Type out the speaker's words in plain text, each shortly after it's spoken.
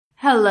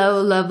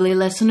Hello, lovely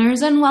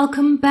listeners, and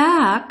welcome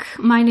back.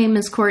 My name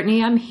is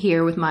Courtney. I'm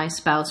here with my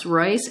spouse,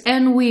 Royce,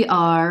 and we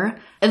are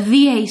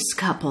the Ace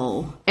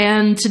Couple.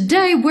 And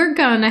today we're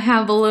gonna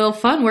have a little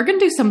fun. We're gonna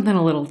do something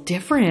a little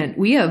different.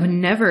 We have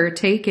never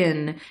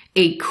taken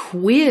a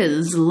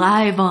quiz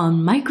live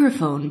on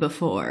microphone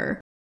before.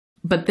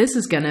 But this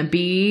is gonna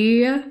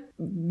be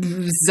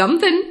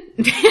something.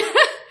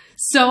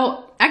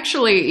 So,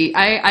 actually,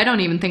 I don't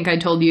even think I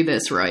told you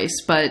this,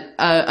 Royce, but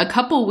a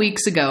couple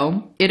weeks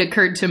ago, it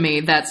occurred to me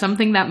that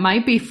something that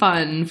might be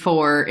fun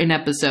for an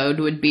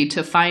episode would be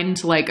to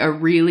find, like, a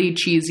really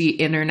cheesy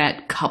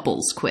internet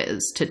couples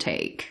quiz to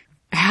take.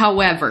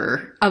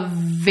 However, a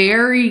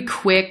very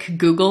quick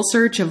Google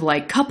search of,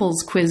 like,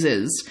 couples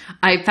quizzes,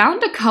 I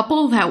found a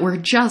couple that were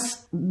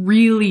just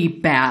really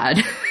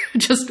bad.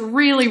 Just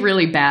really,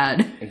 really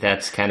bad.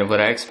 That's kind of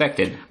what I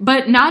expected.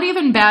 But not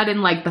even bad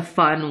in, like, the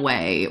fun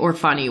way or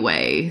funny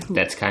way.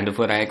 That's kind of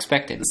what I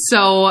expected.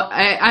 So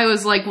I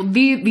was like, well,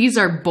 these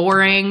are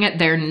boring.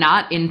 They're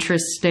not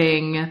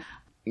interesting.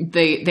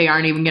 They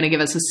aren't even going to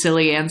give us a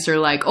silly answer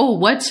like, oh,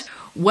 what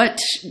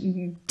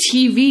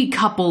TV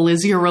couple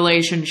is your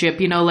relationship?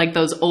 You know, like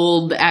those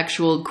old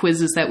actual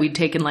quizzes that we'd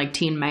take in like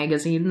teen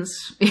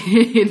magazines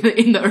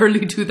in the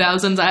early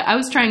 2000s. I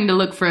was trying to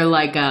look for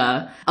like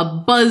a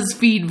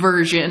BuzzFeed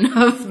version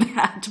of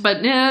that,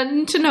 but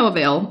to no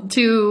avail.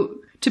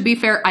 To be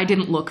fair, I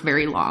didn't look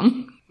very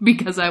long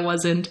because I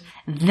wasn't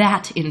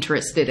that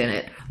interested in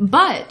it.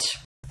 But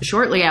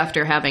shortly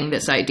after having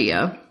this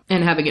idea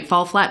and having it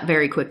fall flat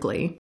very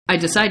quickly, I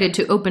decided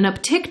to open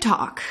up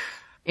TikTok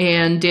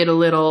and did a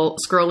little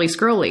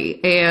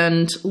scrolly.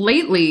 And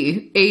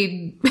lately,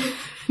 a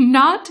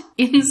not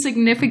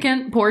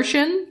insignificant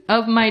portion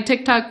of my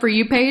TikTok For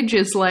You page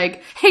is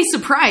like, hey,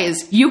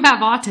 surprise, you have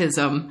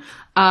autism.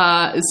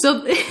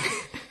 So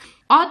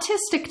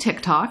autistic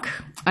TikTok,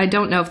 I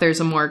don't know if there's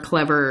a more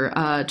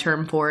clever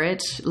term for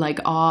it, like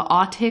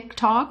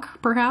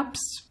TikTok, perhaps.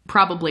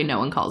 Probably no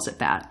one calls it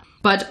that.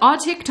 But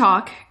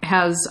TikTok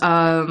has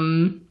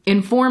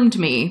informed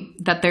me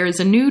that there's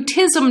a new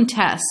autism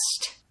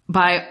test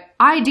by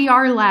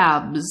IDR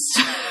Labs.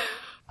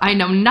 I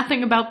know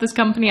nothing about this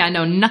company. I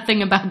know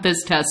nothing about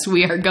this test.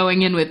 We are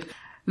going in with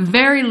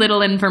very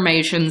little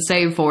information,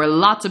 save for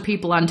lots of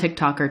people on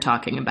TikTok are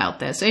talking about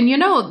this. And you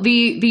know,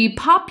 the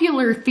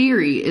popular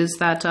theory is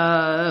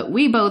that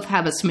we both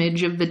have a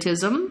smidge of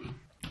autism.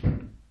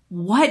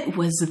 What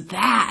was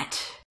that?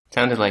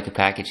 Sounded like a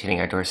package hitting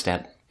our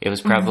doorstep. It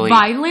was probably...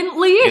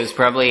 Violently?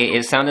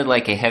 It sounded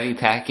like a heavy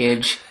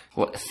package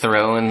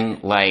thrown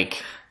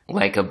like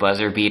a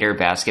buzzer beater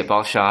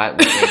basketball shot.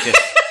 Like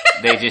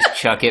they just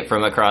chuck it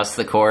from across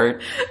the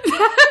court.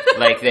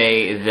 Like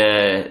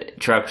the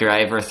truck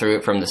driver threw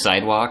it from the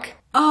sidewalk.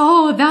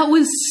 Oh, that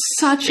was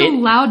such a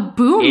loud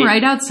boom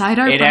right outside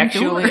our front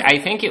door. I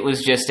think it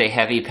was just a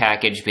heavy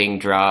package being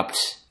dropped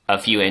a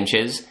few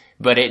inches,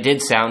 but it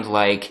did sound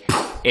like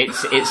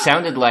it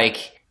sounded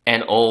like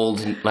an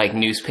old, like,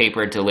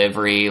 newspaper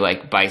delivery,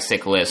 like,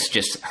 bicyclist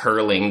just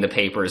hurling the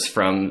papers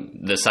from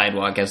the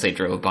sidewalk as they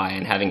drove by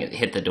and having it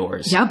hit the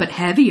doors. Yeah, but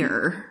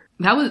heavier.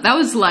 That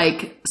was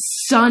like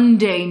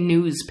Sunday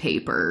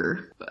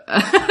newspaper.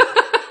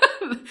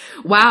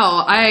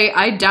 Wow,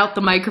 I doubt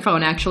the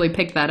microphone actually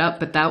picked that up,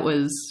 but that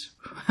was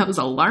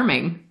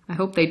alarming. I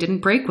hope they didn't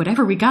break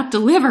whatever we got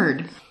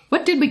delivered.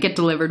 What did we get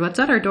delivered? What's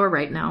at our door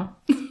right now?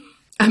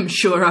 I'm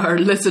sure our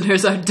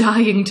listeners are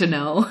dying to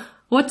know.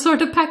 What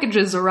sort of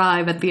packages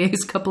arrive at the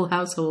Ace Couple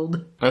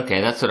household? Okay,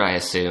 that's what I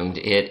assumed.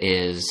 It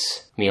is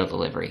meal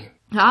delivery.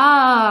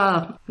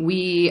 Ah,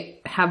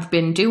 we have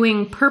been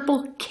doing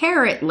Purple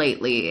Carrot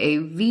lately, a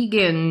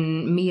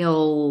vegan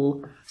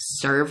meal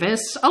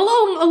service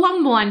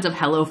along the lines of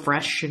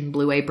HelloFresh and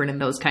Blue Apron and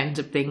those kinds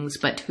of things,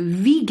 but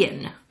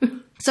vegan.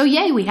 So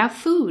yay, we have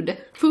food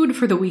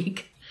for the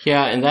week.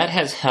 Yeah, and that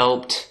has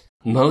helped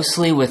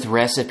mostly with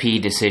recipe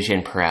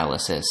decision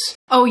paralysis.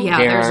 Oh yeah,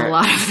 there's a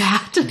lot of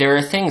that. There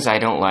are things I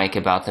don't like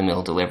about the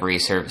meal delivery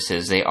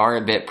services. They are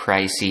a bit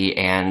pricey,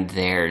 and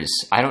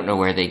I don't know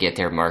where they get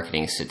their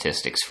marketing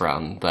statistics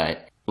from,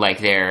 but like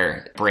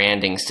their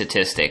branding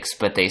statistics,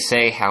 but they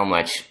say how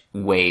much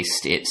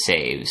waste it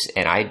saves,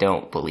 and I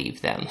don't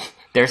believe them.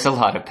 There's a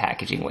lot of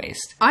packaging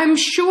waste. I'm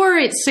sure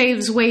it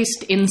saves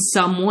waste in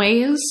some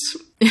ways,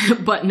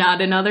 but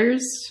not in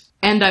others.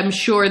 And I'm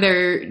sure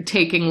they're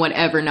taking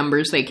whatever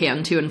numbers they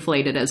can to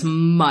inflate it as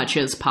much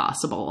as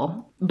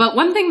possible. But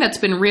one thing that's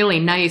been really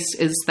nice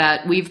is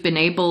that we've been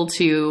able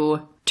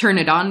to turn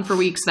it on for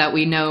weeks that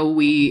we know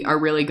we are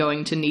really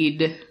going to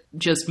need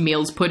just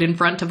meals put in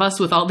front of us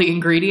with all the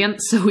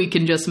ingredients so we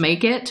can just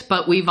make it.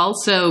 But we've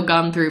also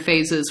gone through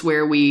phases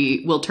where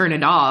we will turn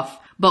it off,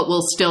 but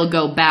we'll still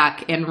go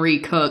back and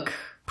recook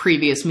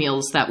previous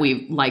meals that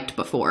we liked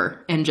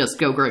before and just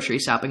go grocery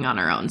shopping on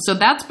our own. So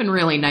that's been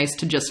really nice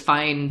to just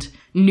find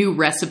new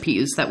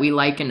recipes that we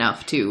like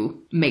enough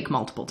to make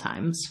multiple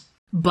times.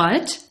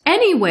 But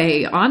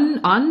anyway,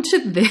 on to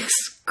this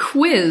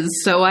quiz.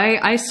 So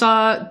I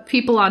saw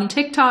people on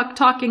TikTok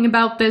talking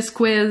about this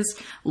quiz,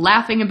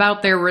 laughing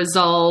about their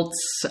results,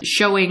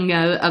 showing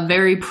a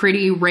very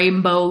pretty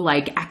rainbow,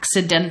 like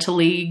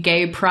accidentally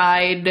gay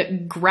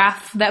pride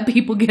graph that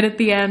people get at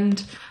the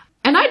end.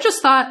 And I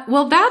just thought,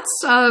 well,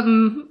 that's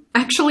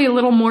actually a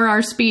little more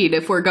our speed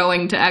if we're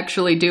going to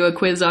actually do a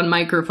quiz on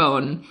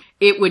microphone.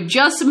 It would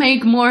just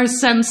make more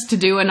sense to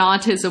do an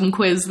autism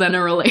quiz than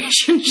a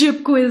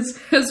relationship quiz,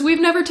 because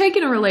we've never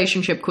taken a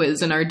relationship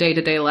quiz in our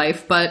day-to-day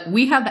life, but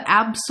we have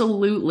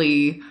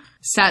absolutely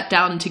sat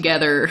down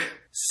together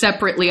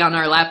separately on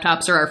our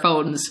laptops or our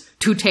phones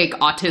to take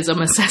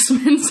autism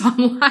assessments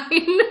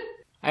online.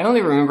 I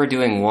only remember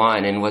doing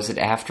one, and was it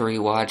after we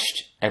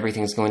watched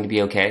Everything's Going to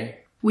Be Okay?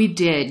 We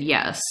did,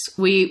 yes.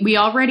 We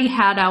already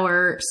had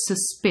our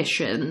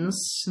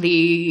suspicions.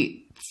 The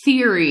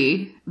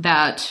theory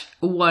that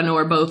one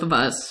or both of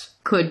us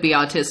could be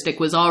autistic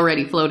was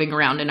already floating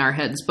around in our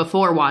heads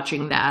before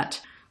watching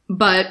that.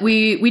 But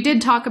we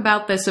did talk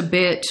about this a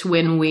bit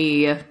when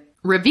we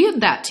reviewed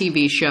that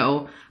TV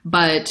show,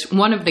 but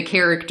one of the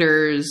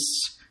characters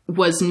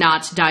was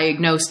not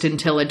diagnosed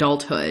until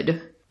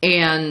adulthood.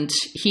 And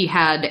he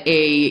had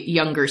a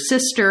younger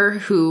sister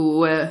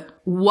who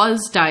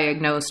was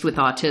diagnosed with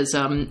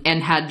autism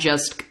and had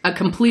just a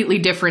completely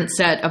different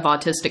set of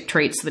autistic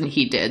traits than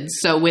he did.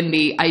 So when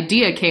the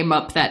idea came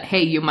up that,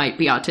 hey, you might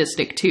be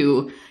autistic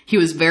too, he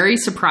was very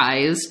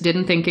surprised,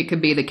 didn't think it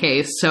could be the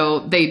case.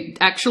 So they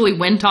actually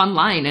went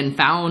online and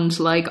found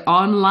like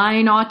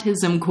online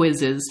autism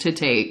quizzes to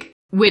take,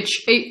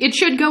 which it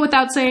should go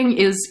without saying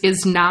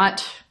is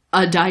not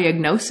a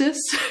diagnosis.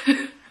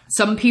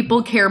 Some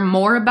people care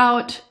more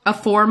about a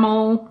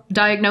formal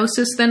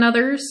diagnosis than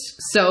others.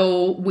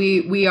 So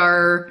we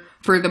are,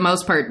 for the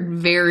most part,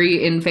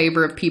 very in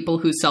favor of people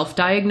who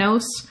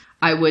self-diagnose.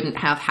 I wouldn't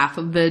have half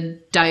of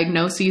the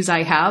diagnoses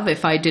I have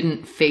if I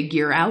didn't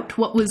figure out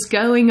what was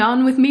going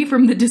on with me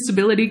from the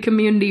disability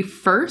community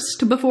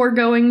first before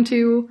going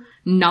to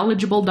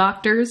knowledgeable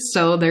doctors.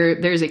 So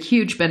there's a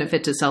huge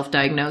benefit to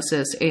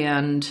self-diagnosis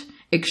and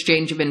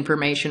exchange of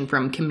information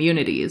from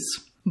communities.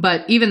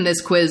 But even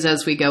this quiz,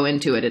 as we go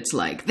into it, it's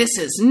like, this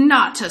is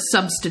not a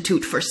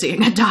substitute for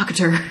seeing a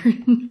doctor.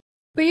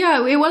 But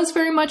yeah, it was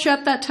very much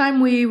at that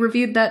time we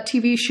reviewed that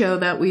TV show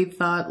that we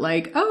thought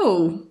like,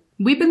 oh,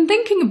 we've been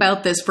thinking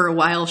about this for a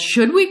while.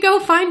 Should we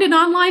go find an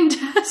online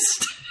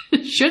test?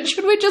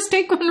 Should we just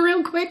take one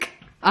real quick?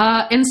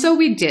 And so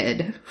we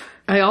did.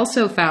 I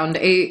also found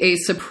a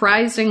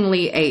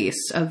surprisingly a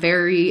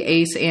very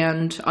ace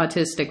and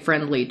autistic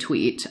friendly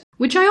tweet,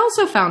 which I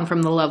also found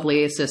from the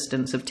lovely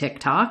assistants of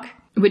TikTok,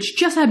 which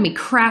just had me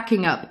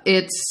cracking up.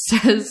 It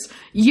says,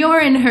 "You're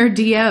in her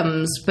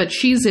DMs, but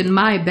she's in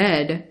my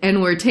bed,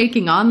 and we're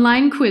taking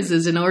online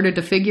quizzes in order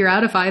to figure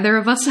out if either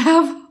of us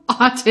have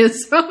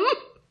autism."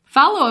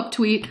 Follow-up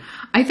tweet,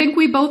 "I think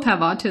we both have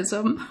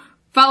autism."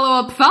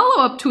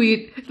 Follow-up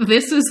tweet,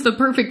 "This is the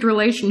perfect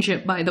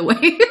relationship, by the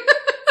way."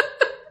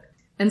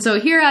 And so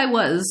here I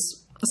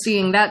was,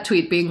 seeing that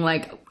tweet being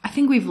like, I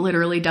think we've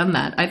literally done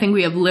that. I think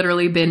we have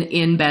literally been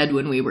in bed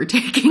when we were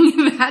taking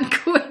that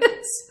quiz.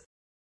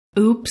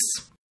 Oops.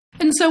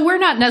 And so we're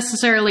not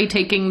necessarily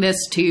taking this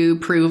to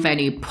prove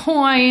any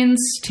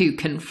points, to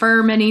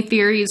confirm any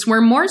theories.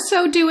 We're more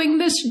so doing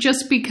this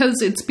just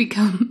because it's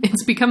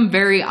become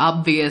very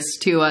obvious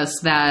to us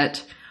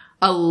that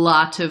a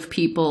lot of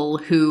people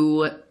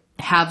who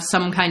have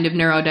some kind of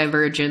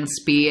neurodivergence,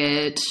 be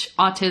it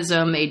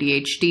autism,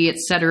 ADHD,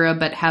 etc.,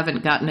 but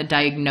haven't gotten a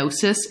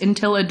diagnosis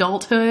until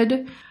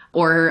adulthood,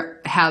 or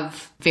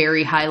have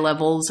very high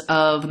levels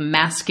of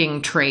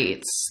masking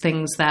traits,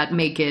 things that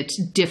make it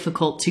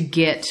difficult to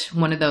get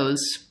one of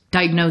those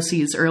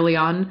diagnoses early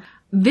on.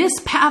 This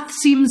path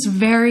seems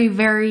very,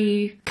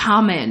 very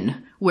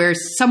common, where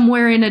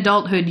somewhere in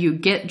adulthood you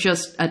get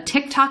just a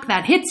TikTok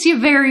that hits you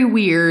very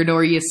weird,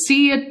 or you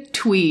see a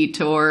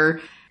tweet, or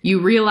you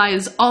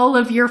realize all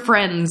of your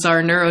friends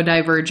are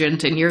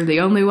neurodivergent and you're the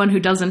only one who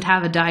doesn't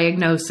have a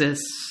diagnosis.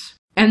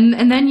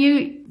 And then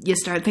you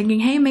start thinking,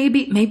 hey,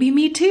 maybe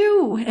me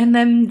too. And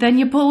then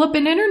you pull up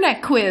an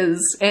internet quiz,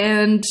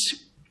 and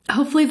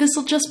hopefully this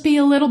will just be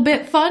a little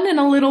bit fun and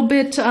a little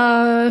bit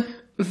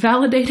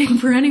validating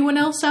for anyone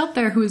else out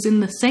there who's in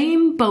the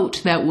same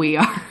boat that we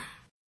are.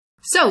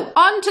 So,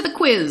 on to the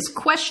quiz.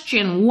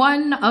 Question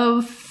 1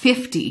 of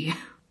 50.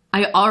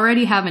 I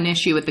already have an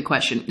issue with the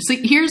question. So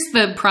here's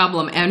the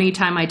problem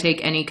anytime I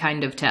take any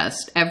kind of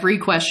test. Every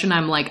question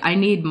I'm like, I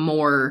need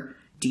more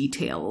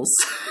details.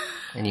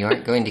 And you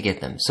aren't going to get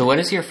them. So what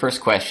is your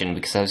first question?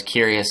 Because I was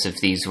curious if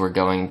these were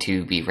going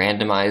to be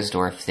randomized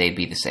or if they'd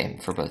be the same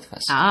for both of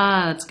us.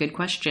 That's a good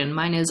question.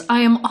 Mine is, I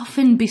am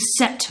often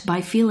beset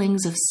by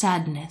feelings of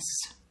sadness.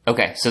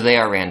 Okay, so they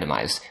are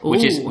randomized,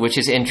 which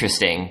is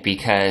interesting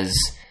because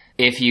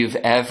if you've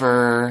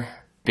ever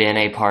been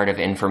a part of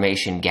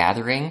information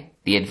gathering,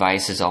 the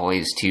advice is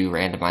always to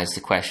randomize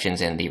the questions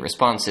and the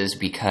responses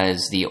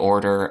because the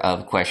order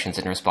of questions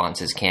and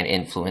responses can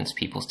influence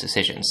people's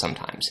decisions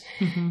sometimes.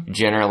 Mm-hmm.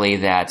 Generally,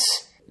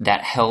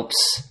 that helps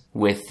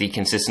with the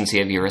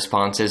consistency of your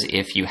responses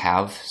if you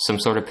have some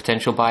sort of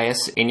potential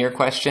bias in your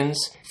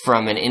questions.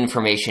 From an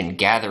information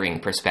gathering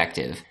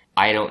perspective,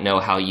 I don't know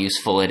how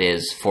useful it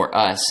is for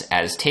us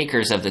as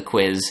takers of the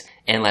quiz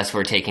unless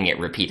we're taking it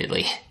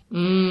repeatedly.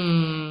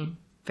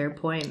 Fair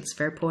points,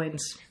 fair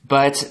points.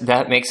 But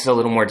that makes it a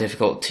little more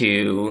difficult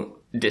to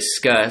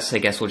discuss. I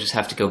guess we'll just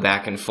have to go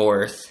back and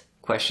forth,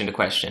 question to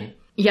question.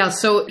 Yeah,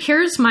 so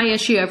here's my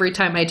issue every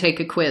time I take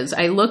a quiz.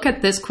 I look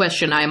at this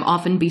question, I am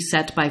often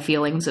beset by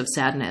feelings of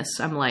sadness.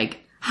 I'm like,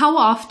 how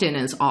often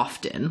is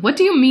often? What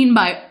do you mean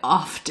by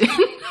often?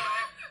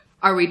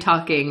 Are we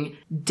talking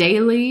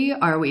daily?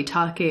 Are we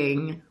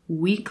talking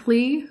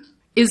weekly?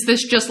 Is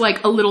this just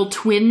like a little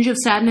twinge of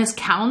sadness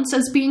counts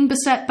as being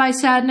beset by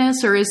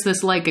sadness? Or is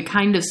this like a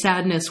kind of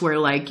sadness where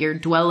like you're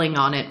dwelling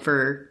on it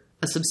for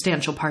a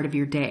substantial part of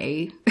your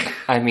day?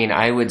 I mean,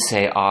 I would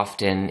say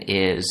often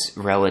is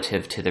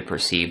relative to the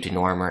perceived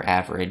norm or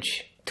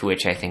average, to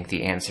which I think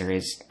the answer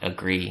is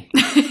agree.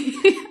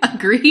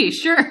 Agree,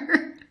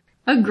 sure.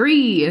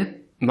 Agree.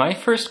 My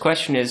first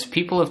question is,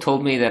 people have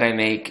told me that I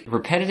make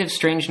repetitive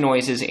strange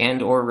noises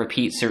and or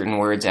repeat certain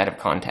words out of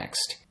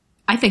context.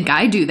 I think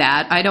I do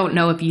that. I don't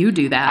know if you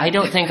do that. I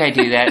don't think I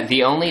do that.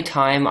 The only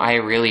time I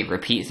really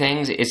repeat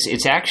things,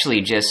 it's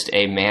actually just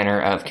a manner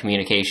of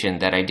communication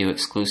that I do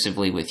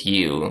exclusively with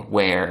you,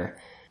 where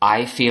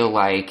I feel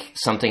like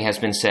something has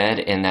been said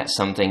and that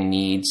something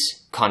needs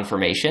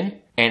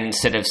confirmation. And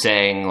instead of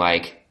saying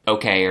like,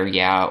 okay, or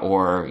yeah,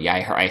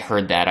 I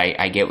heard that,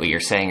 I get what you're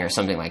saying, or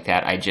something like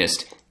that, I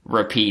just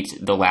repeat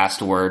the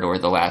last word or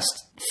the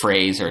last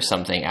phrase or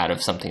something out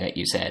of something that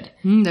you said.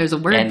 There's a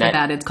word for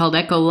that. It's called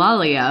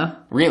echolalia.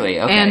 Really?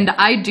 Okay. And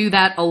I do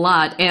that a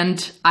lot.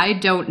 And I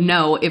don't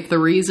know if the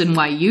reason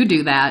why you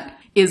do that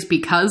is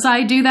because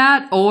I do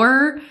that,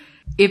 or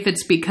if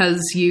it's because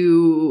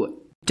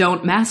you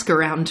don't mask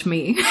around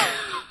me.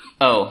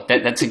 Oh,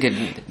 that's a good...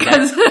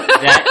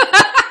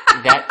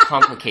 That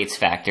complicates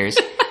factors.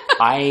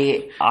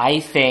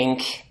 I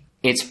think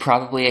it's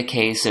probably a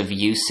case of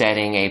you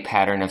setting a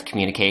pattern of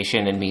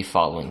communication and me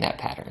following that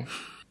pattern.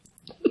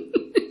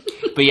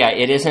 But yeah,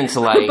 it isn't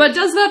like... But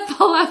does that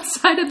fall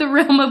outside of the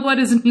realm of what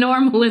is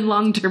normal in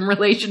long-term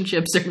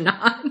relationships or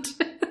not?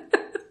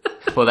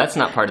 Well, that's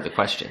not part of the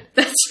question.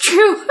 That's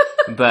true.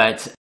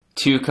 But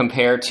to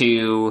compare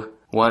to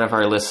one of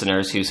our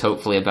listeners who's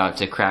hopefully about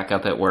to crack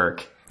up at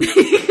work,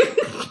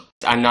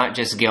 I'm not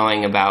just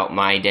going about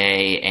my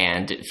day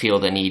and feel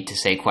the need to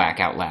say quack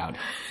out loud.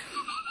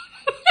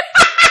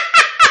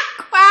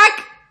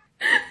 Quack!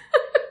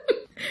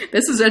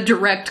 This is a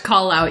direct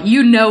call out.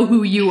 You know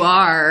who you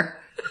are.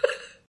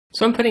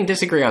 So I'm putting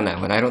disagree on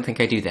that one. I don't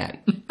think I do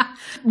that.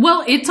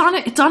 Well, it's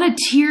on a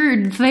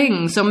tiered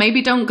thing, so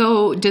maybe don't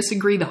go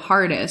disagree the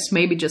hardest.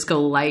 Maybe just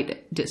go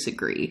light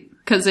disagree.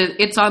 Because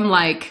it's on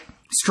like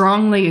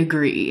strongly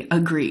agree,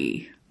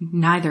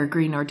 neither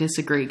agree nor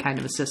disagree kind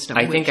of a system.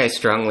 I think I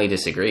strongly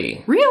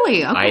disagree.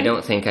 Really? Okay. I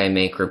don't think I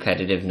make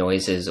repetitive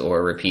noises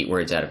or repeat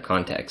words out of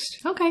context.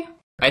 Okay.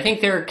 I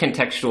think they're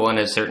contextual in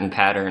a certain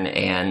pattern,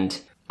 and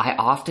I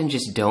often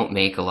just don't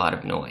make a lot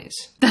of noise.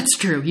 That's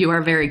true. You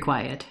are very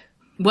quiet.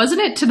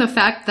 Wasn't it to the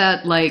fact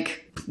that,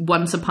 like,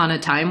 once upon a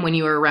time when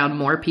you were around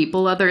more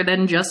people other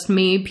than just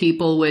me,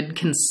 people would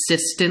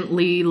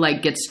consistently,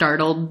 like, get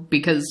startled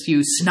because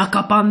you snuck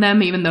up on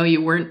them even though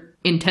you weren't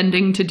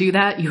intending to do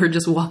that? You were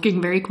just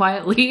walking very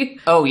quietly?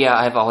 Oh, yeah,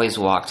 I've always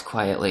walked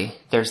quietly.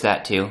 There's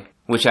that, too.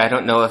 Which I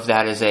don't know if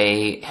that is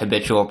a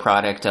habitual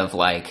product of,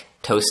 like,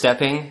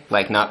 toe-stepping,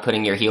 like not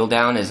putting your heel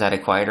down. Is that a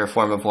quieter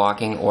form of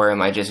walking, or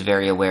am I just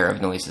very aware of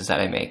noises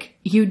that I make?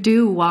 You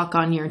do walk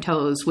on your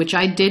toes, which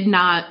I did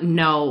not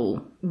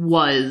know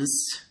was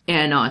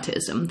an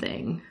autism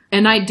thing.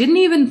 And I didn't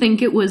even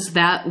think it was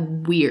that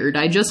weird.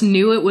 I just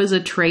knew it was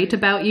a trait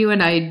about you,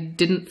 and I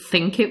didn't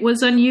think it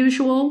was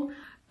unusual.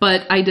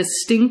 But I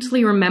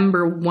distinctly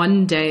remember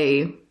one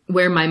day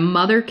where my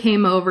mother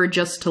came over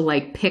just to,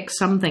 like, pick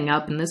something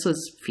up, and this was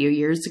a few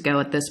years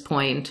ago at this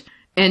point.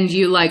 And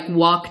you, like,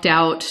 walked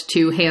out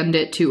to hand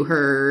it to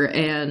her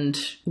and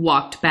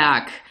walked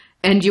back.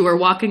 And you were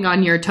walking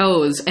on your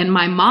toes. And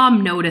my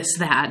mom noticed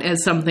that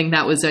as something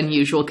that was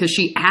unusual. Because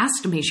she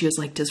asked me, she was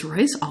like, does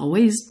Royce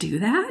always do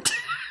that?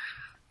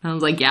 I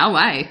was like, yeah,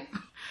 why?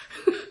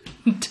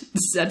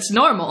 That's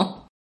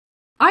normal.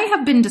 I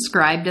have been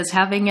described as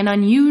having an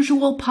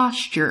unusual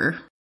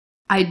posture.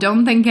 I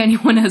don't think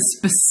anyone has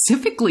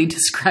specifically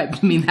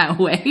described me that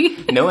way.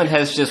 No one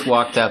has just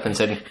walked up and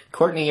said,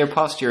 Courtney, your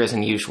posture is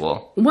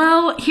unusual.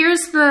 Well, here's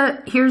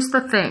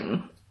the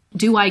thing.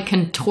 Do I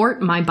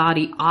contort my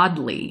body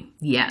oddly?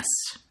 Yes.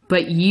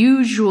 But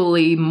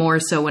usually more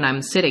so when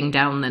I'm sitting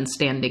down than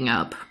standing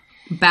up.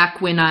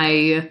 Back when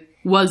I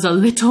was a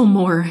little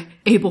more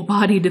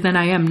able-bodied than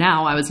I am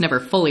now, I was never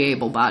fully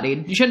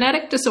able-bodied.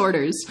 Genetic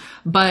disorders.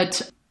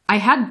 But I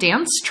had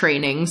dance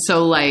training,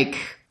 so, like,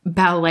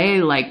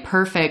 ballet, like,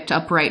 perfect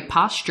upright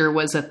posture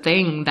was a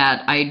thing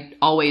that I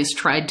always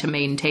tried to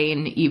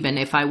maintain even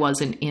if I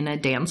wasn't in a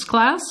dance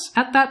class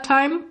at that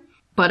time.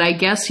 But I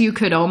guess you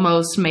could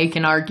almost make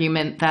an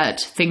argument that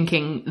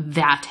thinking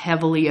that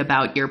heavily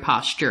about your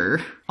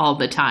posture all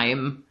the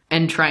time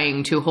and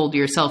trying to hold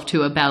yourself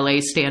to a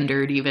ballet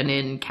standard even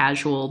in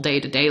casual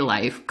day-to-day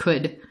life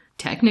could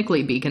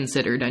technically be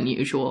considered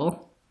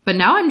unusual. But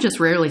now I'm just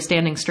rarely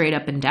standing straight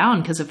up and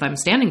down, because if I'm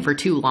standing for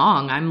too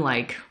long, I'm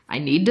like, I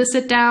need to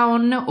sit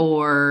down,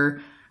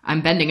 or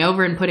I'm bending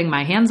over and putting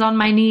my hands on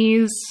my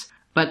knees.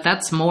 But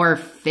that's more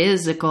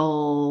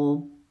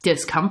physical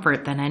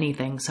discomfort than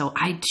anything, so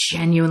I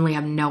genuinely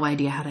have no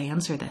idea how to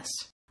answer this.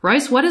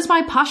 Royce, what is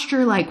my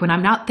posture like when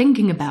I'm not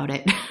thinking about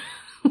it?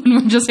 When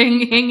we're just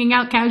hanging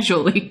out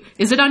casually?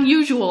 Is it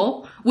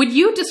unusual? Would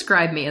you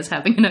describe me as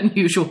having an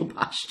unusual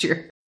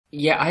posture?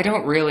 Yeah, I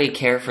don't really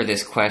care for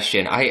this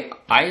question.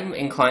 I'm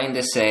inclined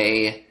to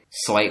say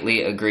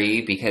slightly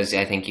agree, because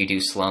I think you do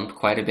slump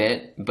quite a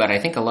bit, but I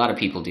think a lot of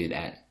people do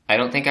that. I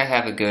don't think I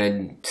have a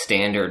good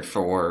standard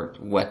for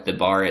what the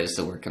bar is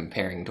that we're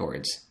comparing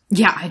towards.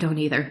 Yeah, I don't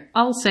either.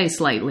 I'll say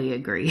slightly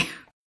agree.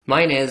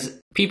 Mine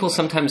is, people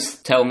sometimes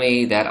tell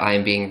me that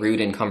I'm being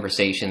rude in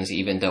conversations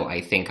even though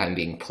I think I'm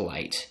being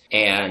polite.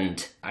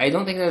 And I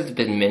don't think that's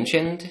been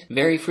mentioned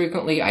very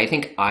frequently. I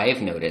think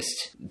I've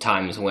noticed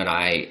times when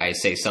I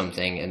say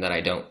something and then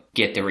I don't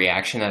get the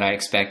reaction that I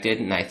expected,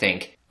 and I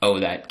think, oh,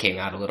 that came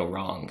out a little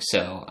wrong.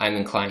 So I'm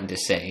inclined to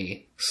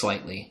say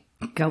slightly.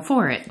 Go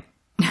for it.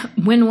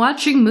 When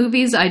watching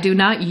movies, I do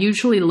not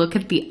usually look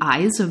at the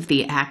eyes of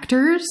the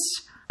actors.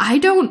 I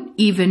don't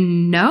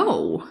even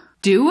know.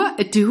 Do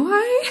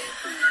I?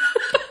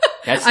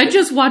 I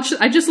just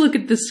look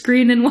at the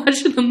screen and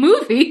watch the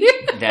movie.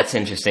 That's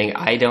interesting.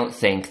 I don't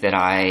think that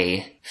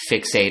I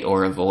fixate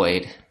or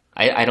avoid.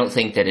 I don't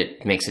think that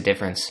it makes a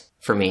difference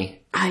for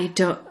me. I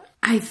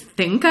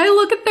think I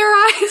look at their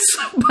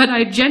eyes, but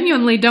I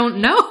genuinely don't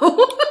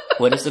know.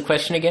 What is the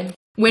question again?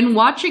 When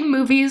watching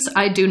movies,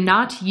 I do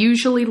not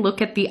usually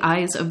look at the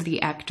eyes of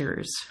the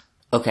actors.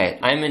 Okay,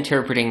 I'm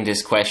interpreting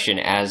this question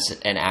as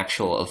an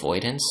actual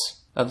avoidance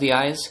of the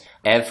eyes.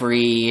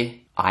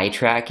 Every eye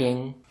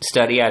tracking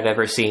study I've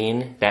ever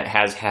seen that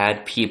has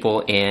had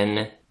people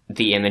in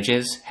the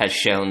images has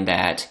shown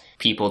that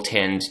people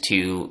tend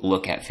to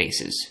look at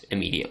faces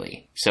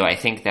immediately. So I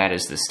think that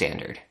is the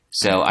standard.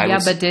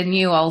 But didn't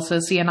you also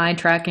see an eye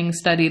tracking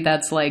study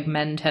that's like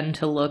men tend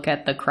to look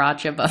at the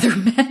crotch of other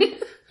men?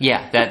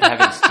 Yeah, that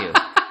happens too.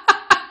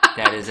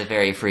 That is a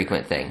very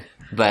frequent thing.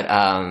 But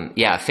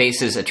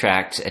faces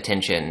attract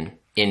attention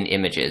in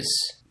images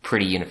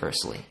pretty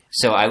universally.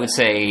 So I would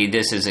say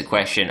this is a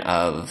question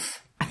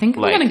of... I think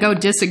I'm going to go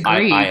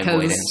disagree,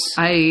 because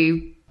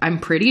I'm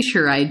pretty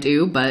sure I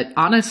do, but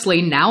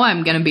honestly, now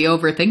I'm going to be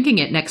overthinking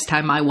it next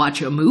time I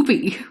watch a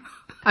movie.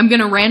 I'm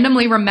going to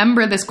randomly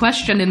remember this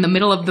question in the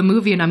middle of the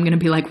movie, and I'm going to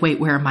be like, wait,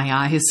 where are my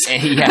eyes?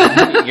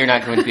 Yeah, you're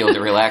not going to be able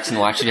to relax and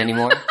watch it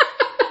anymore.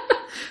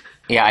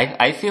 Yeah,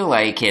 I feel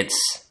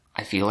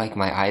like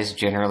my eyes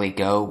generally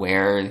go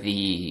where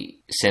the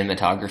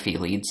cinematography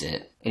leads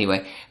it.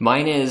 Anyway,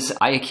 mine is,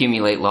 I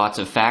accumulate lots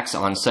of facts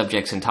on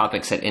subjects and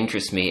topics that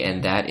interest me,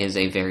 and that is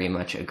a very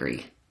much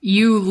agree.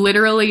 You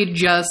literally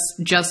just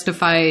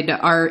justified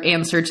our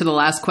answer to the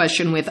last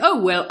question with,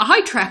 oh, well,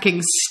 eye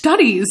tracking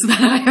studies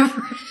that I have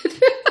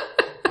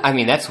read. I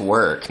mean, that's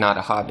work, not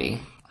a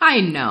hobby. I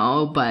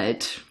know,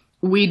 but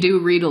we do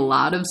read a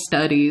lot of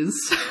studies.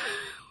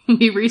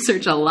 We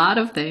research a lot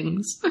of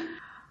things.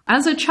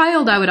 As a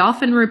child, I would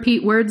often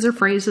repeat words or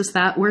phrases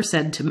that were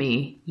said to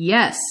me.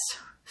 Yes,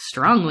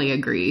 strongly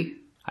agree.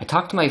 I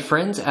talk to my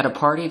friends at a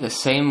party the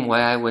same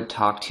way I would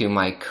talk to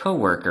my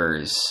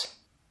coworkers.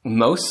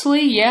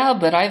 Mostly, yeah,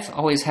 but I've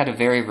always had a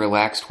very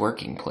relaxed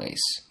working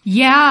place.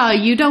 Yeah,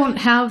 you don't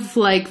have,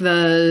 like,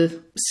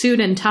 the suit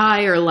and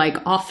tie or, like,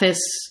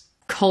 office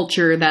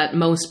culture that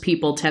most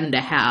people tend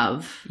to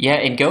have. Yeah,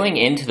 and going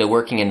into the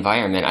working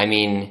environment, I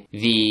mean,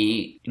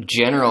 the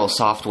general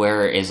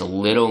software is a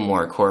little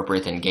more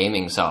corporate than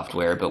gaming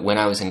software, but when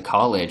I was in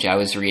college, I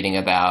was reading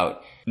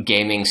about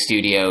gaming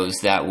studios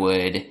that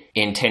would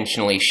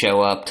intentionally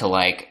show up to,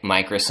 like,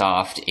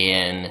 Microsoft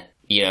in,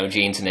 you know,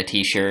 jeans and a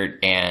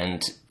t-shirt,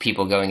 and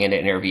people going into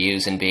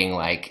interviews and being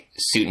like,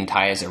 suit and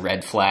tie is a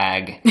red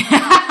flag,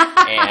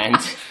 and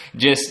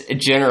just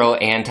general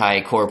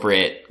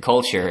anti-corporate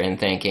culture, and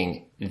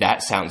thinking,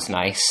 that sounds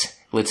nice.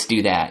 Let's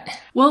do that.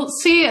 Well,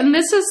 see, and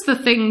this is the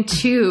thing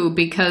too,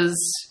 because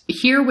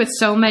here with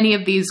so many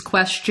of these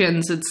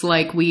questions, it's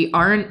like we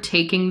aren't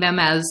taking them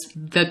as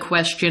the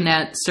question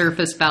at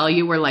surface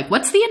value. We're like,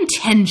 what's the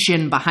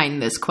intention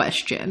behind this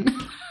question?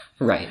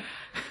 Right.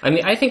 I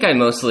mean, I think I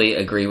mostly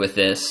agree with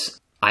this.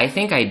 I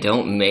think I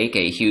don't make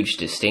a huge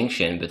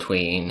distinction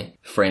between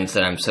friends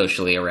that I'm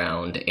socially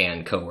around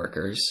and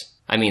coworkers.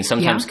 I mean,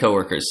 sometimes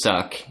coworkers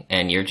suck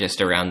and you're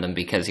just around them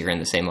because you're in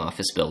the same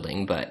office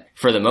building. But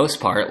for the most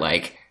part,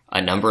 like,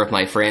 a number of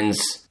my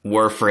friends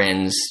were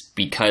friends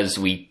because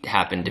we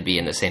happened to be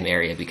in the same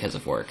area because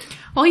of work.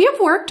 Well, you've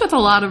worked with a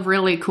lot of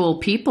really cool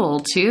people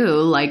too.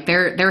 Like,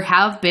 there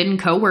have been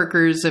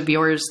coworkers of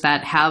yours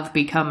that have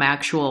become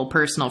actual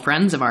personal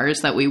friends of ours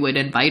that we would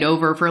invite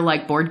over for,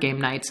 like, board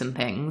game nights and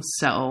things.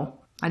 So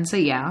I'd say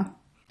yeah.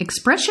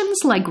 Expressions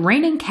like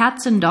raining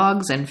cats and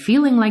dogs and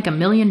feeling like $1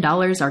 million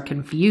are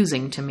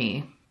confusing to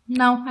me.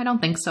 No, I don't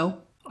think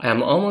so.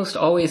 I'm almost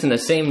always in the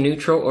same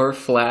neutral or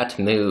flat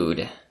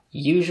mood.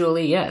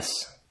 Usually,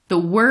 yes. The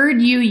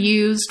word you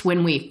used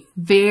when we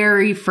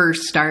very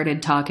first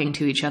started talking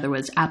to each other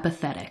was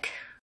apathetic.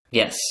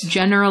 Yes.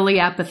 Generally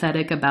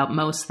apathetic about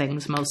most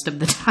things most of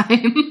the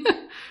time.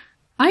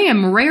 I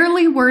am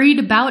rarely worried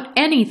about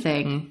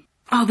anything.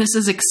 Oh, this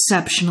is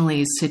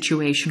exceptionally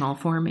situational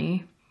for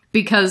me.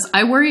 Because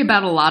I worry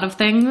about a lot of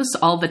things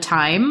all the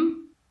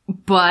time,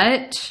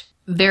 but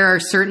there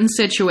are certain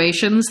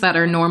situations that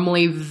are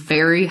normally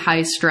very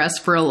high stress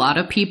for a lot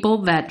of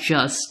people that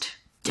just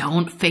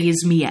don't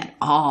faze me at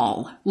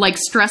all. Like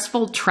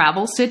stressful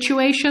travel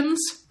situations,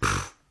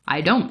 I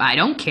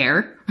don't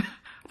care.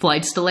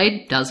 Flight's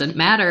delayed, doesn't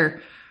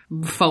matter.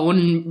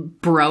 Phone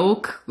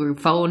broke, or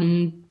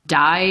phone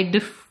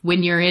died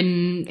when you're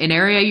in an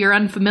area you're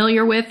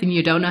unfamiliar with and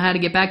you don't know how to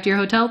get back to your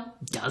hotel,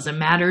 doesn't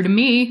matter to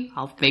me.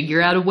 I'll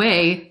figure out a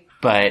way.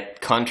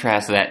 But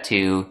contrast that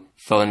to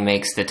phone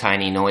makes the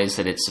tiny noise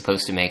that it's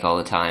supposed to make all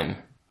the time.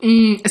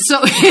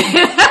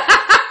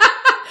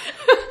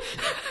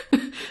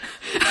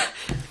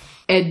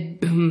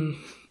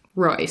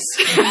 Royce.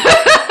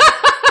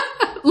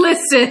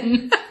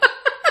 Listen.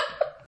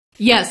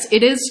 Yes,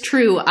 it is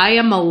true. I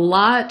am a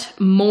lot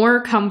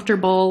more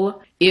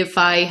comfortable if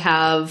I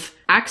have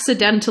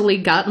accidentally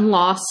gotten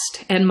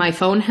lost and my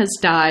phone has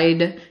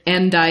died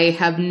and I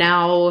have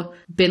now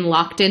been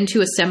locked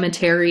into a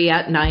cemetery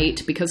at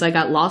night because I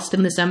got lost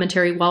in the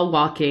cemetery while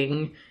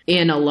walking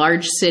in a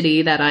large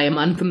city that I am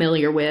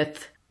unfamiliar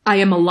with. I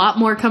am a lot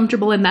more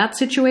comfortable in that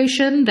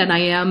situation than I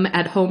am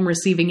at home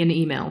receiving an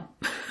email.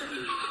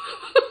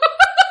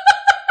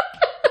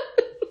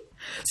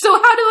 So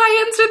how do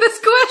I answer this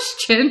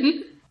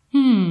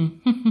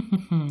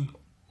question?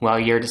 While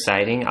you're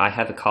deciding, I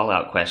have a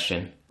call-out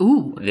question.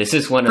 Ooh. This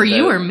is one of For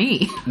you or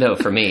me? No,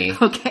 for me.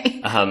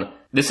 Okay.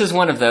 This is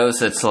one of those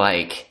that's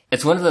like,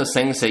 it's one of those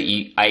things that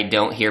I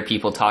don't hear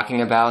people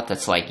talking about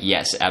that's like,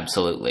 yes,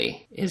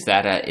 absolutely. Is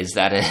that a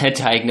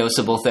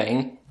diagnosable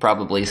thing?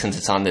 Probably, since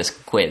it's on this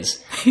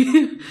quiz.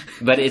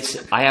 But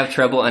I have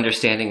trouble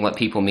understanding what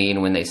people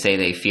mean when they say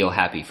they feel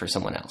happy for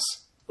someone else.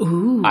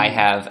 Ooh. I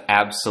have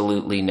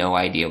absolutely no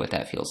idea what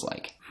that feels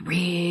like.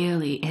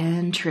 Really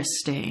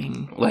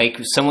interesting. Like,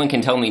 someone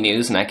can tell me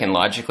news and I can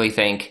logically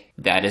think,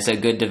 that is a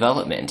good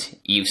development.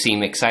 You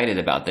seem excited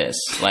about this.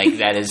 Like,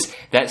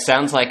 that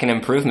sounds like an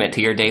improvement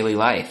to your daily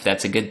life.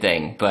 That's a good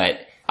thing.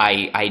 But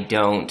I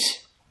don't,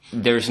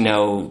 there's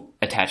no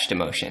attached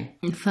emotion.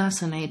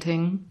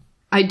 Fascinating.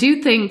 I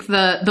do think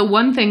the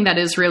one thing that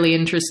is really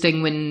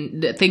interesting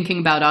when thinking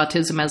about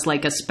autism as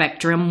like a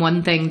spectrum,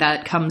 one thing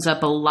that comes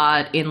up a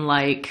lot in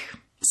like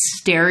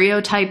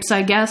stereotypes,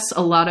 I guess.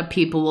 A lot of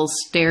people will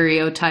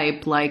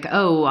stereotype like,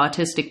 oh,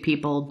 autistic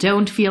people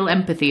don't feel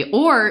empathy.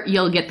 Or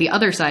you'll get the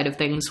other side of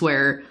things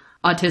where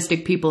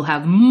autistic people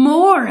have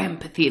more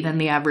empathy than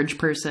the average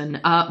person.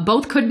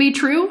 Both could be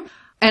true.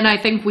 And I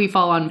think we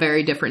fall on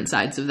very different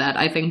sides of that.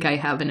 I think I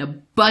have an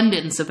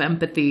abundance of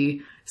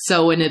empathy.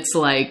 So when it's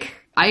like,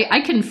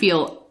 I can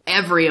feel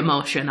every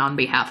emotion on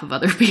behalf of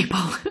other people.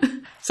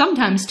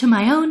 Sometimes to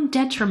my own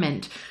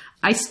detriment.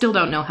 I still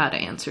don't know how to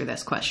answer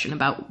this question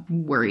about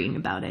worrying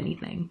about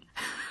anything.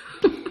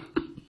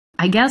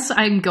 I guess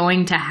I'm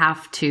going to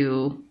have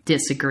to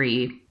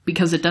disagree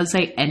because it does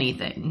say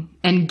anything.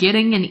 And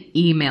getting an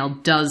email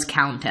does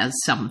count as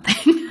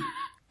something.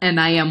 And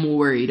I am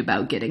worried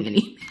about getting an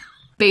email.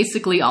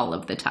 Basically all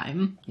of the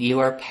time. You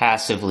are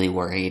passively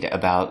worried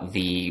about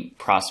the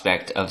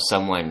prospect of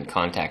someone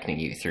contacting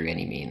you through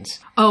any means.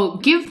 Oh,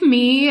 give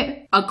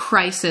me a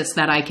crisis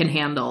that I can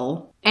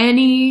handle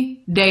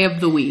any day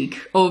of the week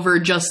over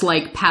just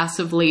like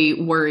passively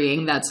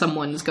worrying that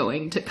someone's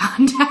going to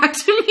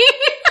contact me.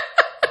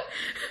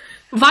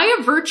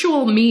 Via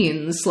virtual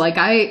means. Like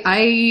I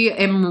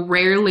am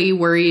rarely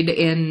worried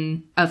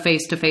in a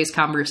face-to-face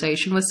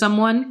conversation with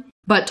someone,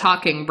 but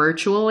talking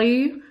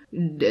virtually,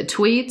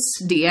 tweets,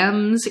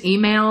 DMs,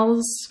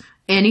 emails,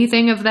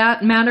 anything of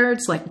that matter,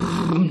 it's like,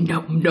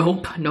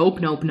 nope.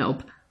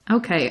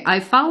 Okay, I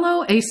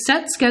follow a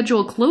set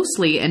schedule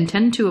closely and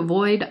tend to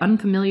avoid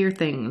unfamiliar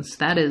things.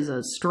 That is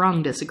a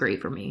strong disagree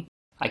for me.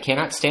 I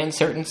cannot stand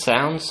certain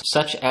sounds,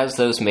 such as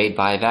those made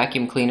by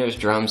vacuum cleaners,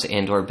 drums,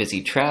 and or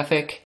busy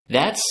traffic.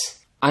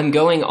 I'm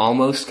going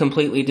almost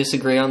completely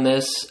disagree on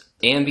this.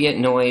 Ambient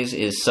noise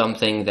is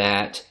something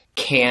that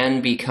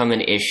can become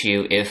an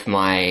issue if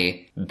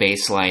my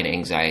baseline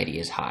anxiety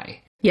is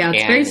high. Yeah,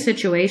 it's very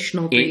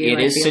situational for you. It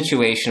is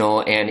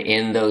situational, and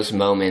in those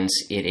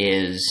moments, it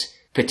is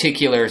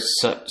particular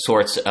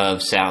sorts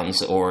of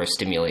sounds or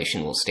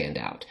stimulation will stand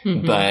out.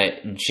 Mm-hmm.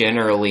 But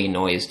generally,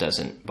 noise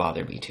doesn't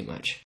bother me too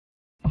much.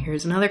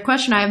 Here's another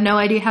question I have no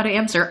idea how to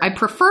answer. I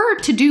prefer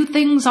to do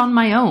things on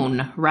my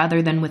own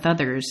rather than with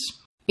others.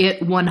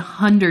 It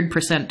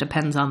 100%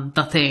 depends on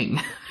the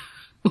thing.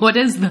 What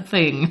is the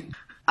thing?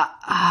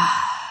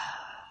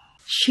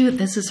 Shoot,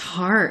 this is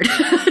hard.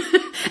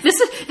 This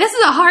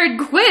is a hard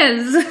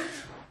quiz.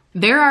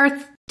 There are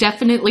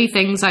definitely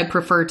things I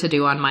prefer to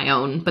do on my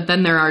own, but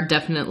then there are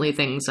definitely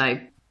things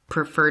I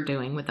prefer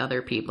doing with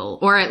other people,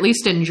 or at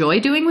least enjoy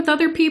doing with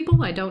other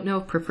people. I don't know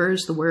if prefer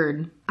is the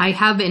word. I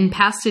have in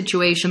past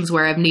situations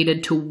where I've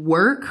needed to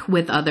work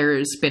with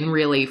others been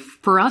really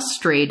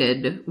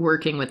frustrated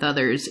working with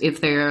others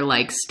if they're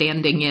like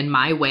standing in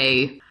my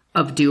way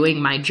of doing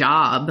my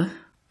job.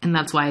 And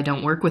that's why I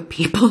don't work with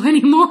people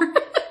anymore.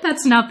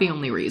 That's not the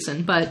only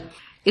reason, but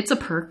it's a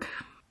perk.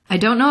 I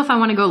don't know if I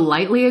want to go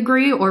lightly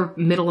agree or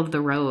middle of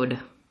the road.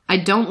 I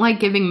don't like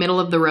giving middle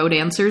of the road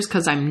answers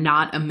because I'm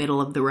not a middle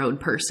of the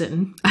road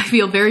person. I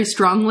feel very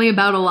strongly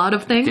about a lot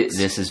of things.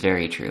 This is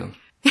very true.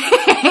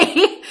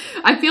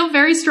 I feel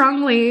very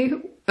strongly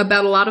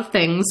about a lot of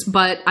things,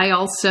 but I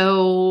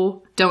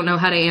also don't know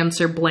how to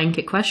answer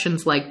blanket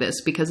questions like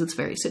this because it's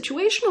very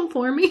situational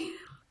for me.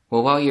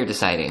 Well, while you're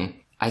deciding,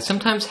 I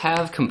sometimes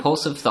have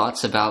compulsive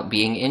thoughts about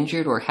being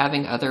injured or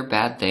having other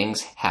bad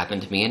things happen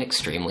to me in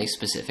extremely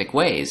specific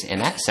ways,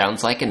 and that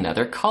sounds like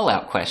another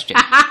call-out question.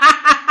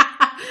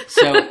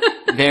 So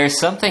there's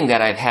something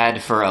that I've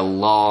had for a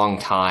long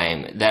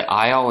time that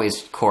I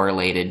always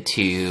correlated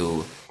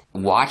to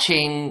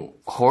watching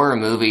horror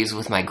movies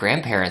with my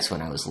grandparents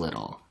when I was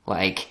little.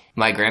 Like,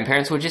 my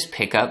grandparents would just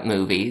pick up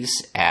movies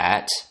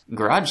at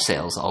garage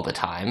sales all the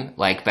time,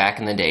 like back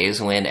in the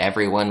days when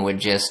everyone would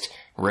just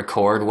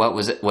record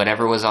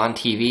whatever was on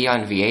TV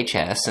on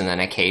VHS and then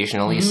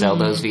occasionally sell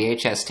those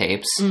VHS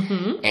tapes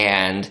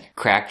and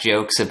crack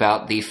jokes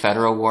about the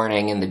federal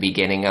warning in the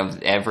beginning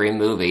of every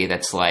movie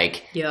that's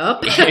like,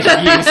 Yup.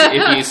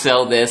 if you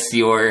sell this,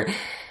 you're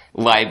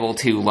liable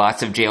to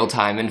lots of jail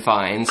time and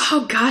fines.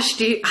 Oh gosh,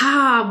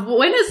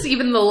 when is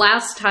even the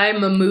last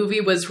time a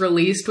movie was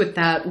released with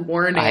that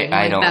warning?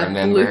 I don't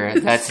remember.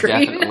 That's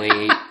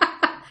definitely,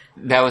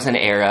 that was an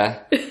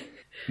era.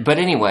 But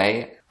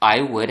anyway,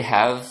 I would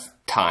have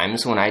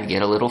times when I'd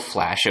get a little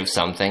flash of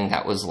something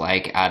that was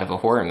like out of a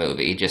horror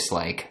movie, just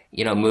like,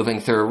 you know, moving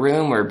through a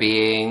room or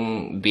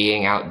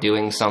being out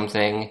doing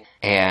something.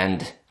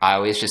 And I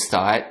always just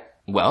thought,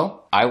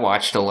 well, I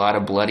watched a lot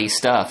of bloody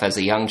stuff as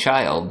a young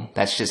child.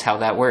 That's just how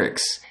that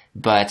works.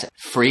 But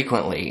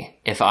frequently,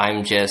 if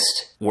I'm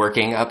just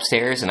working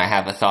upstairs and I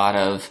have a thought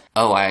of,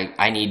 oh,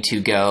 I need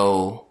to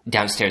go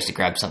downstairs to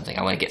grab something,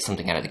 I want to get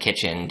something out of the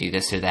kitchen, do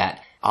this or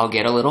that, I'll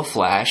get a little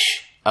flash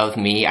of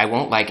me. I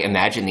won't like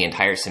imagine the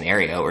entire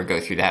scenario or go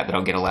through that, but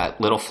I'll get a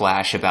little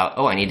flash about,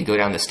 oh, I need to go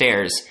down the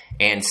stairs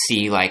and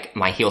see like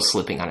my heel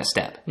slipping on a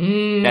step.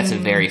 That's a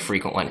very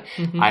frequent one.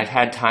 I've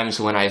had times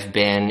when I've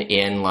been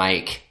in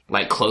like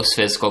close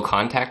physical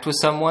contact with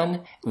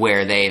someone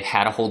where they've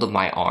had a hold of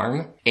my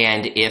arm.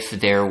 And if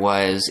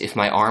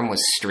my arm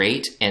was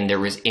straight and there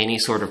was any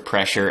sort of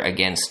pressure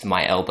against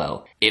my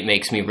elbow, it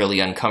makes me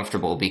really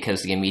uncomfortable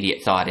because the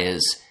immediate thought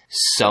is,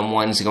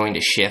 someone's going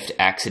to shift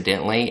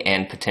accidentally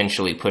and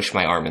potentially push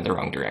my arm in the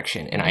wrong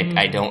direction. And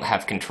I don't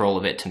have control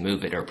of it to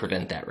move it or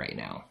prevent that right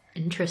now.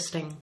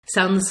 Interesting.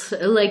 Sounds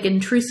like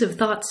intrusive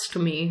thoughts to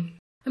me.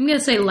 I'm going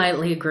to say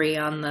lightly agree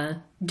on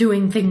the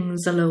doing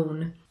things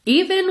alone.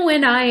 Even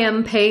when I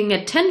am paying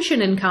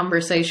attention in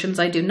conversations,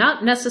 I do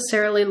not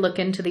necessarily look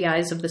into the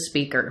eyes of the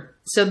speaker.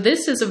 So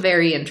this is a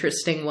very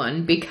interesting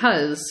one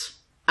because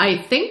I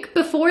think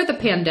before the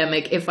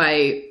pandemic, if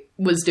I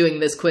was doing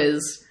this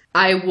quiz,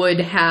 I would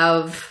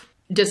have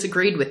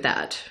disagreed with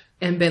that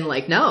and been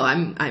like, no,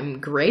 I'm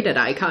great at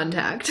eye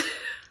contact.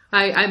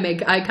 I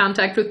make eye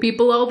contact with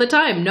people all the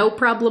time. No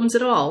problems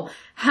at all.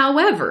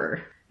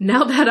 However,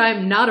 now that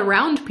I'm not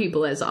around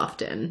people as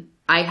often,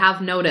 I have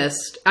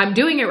noticed, I'm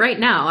doing it right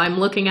now. I'm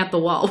looking at the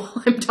wall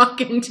while I'm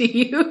talking to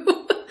you.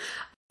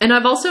 And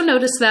I've also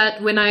noticed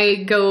that when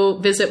I go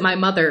visit my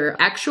mother,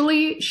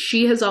 actually,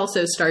 she has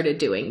also started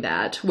doing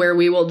that, where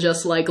we will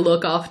just like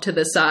look off to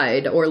the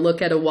side or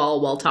look at a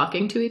wall while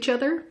talking to each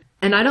other.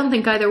 And I don't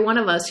think either one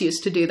of us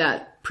used to do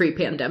that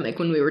pre-pandemic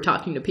when we were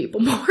talking to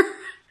people more.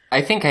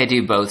 I think I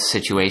do both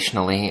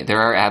situationally. There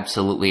are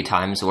absolutely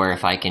times where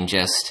if I can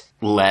just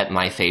let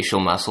my facial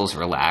muscles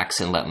relax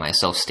and let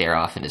myself stare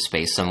off into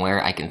space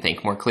somewhere, I can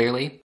think more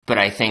clearly. But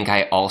I think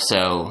I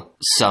also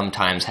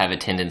sometimes have a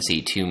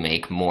tendency to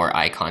make more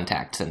eye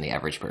contact than the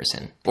average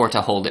person, or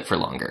to hold it for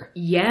longer.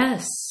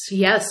 Yes,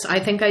 I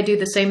think I do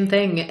the same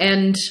thing.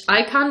 And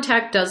eye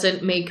contact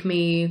doesn't make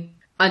me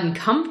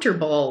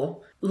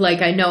uncomfortable.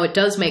 Like, I know it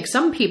does make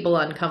some people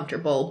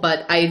uncomfortable,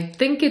 but I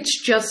think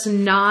it's just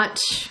not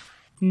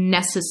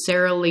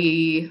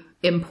necessarily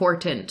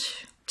important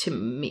to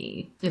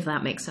me, if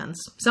that makes sense.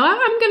 So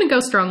I'm going to go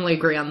strongly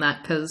agree on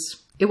that,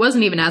 because it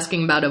wasn't even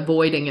asking about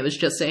avoiding. It was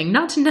just saying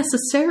not to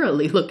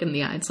necessarily look in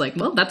the eye. It's like,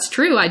 well, that's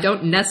true. I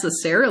don't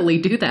necessarily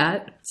do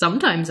that.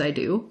 Sometimes I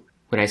do.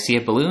 When I see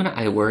a balloon,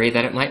 I worry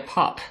that it might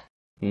pop.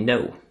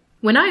 No.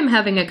 When I'm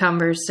having a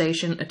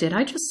conversation,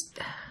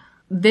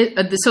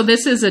 so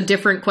this is a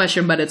different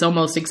question, but it's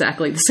almost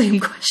exactly the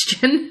same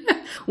question.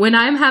 When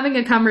I'm having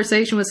a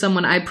conversation with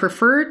someone, I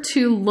prefer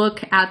to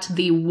look at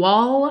the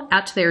wall,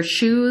 at their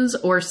shoes,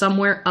 or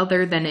somewhere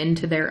other than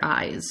into their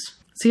eyes.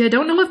 See, I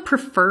don't know if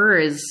prefer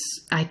is...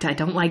 I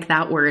don't like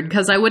that word,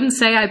 because I wouldn't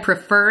say I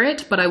prefer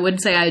it, but I would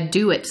say I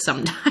do it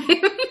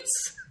sometimes.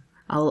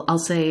 I'll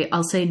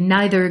say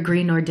neither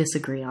agree nor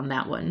disagree on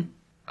that one.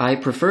 I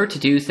prefer to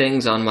do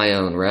things on my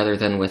own rather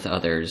than with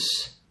others.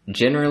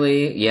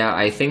 Generally, yeah,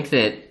 I think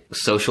that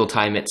social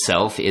time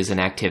itself is an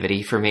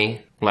activity for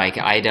me. Like,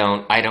 I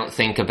don't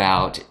think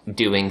about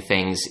doing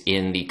things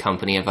in the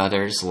company of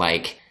others.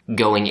 Like,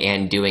 going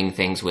and doing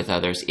things with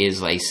others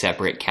is a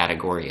separate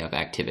category of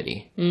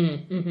activity.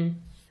 Mm-hmm.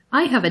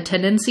 I have a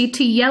tendency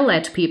to yell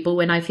at people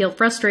when I feel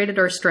frustrated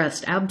or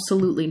stressed.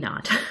 Absolutely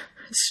not.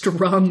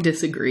 Strong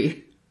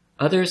disagree.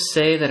 Others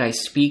say that I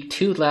speak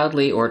too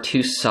loudly or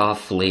too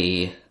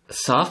softly.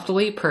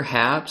 Softly,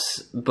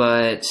 perhaps,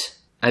 but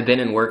I've been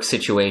in work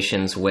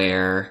situations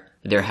where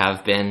there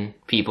have been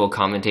people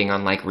commenting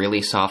on, like,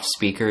 really soft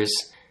speakers,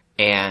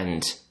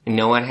 and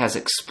no one has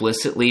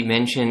explicitly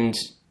mentioned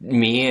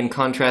me in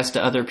contrast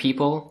to other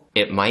people.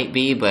 It might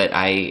be, but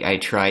I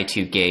try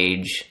to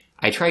gauge.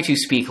 I try to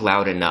speak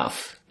loud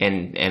enough,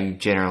 and am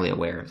generally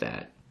aware of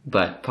that.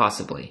 But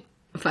possibly.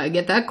 If I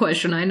get that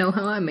question, I know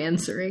how I'm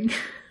answering.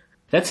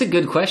 That's a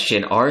good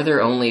question. Are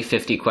there only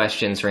 50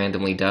 questions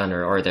randomly done,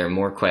 or are there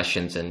more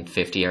questions and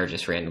 50 are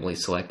just randomly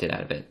selected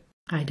out of it?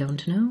 I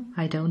don't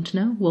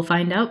know. We'll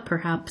find out,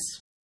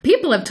 perhaps.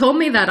 People have told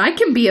me that I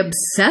can be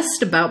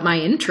obsessed about my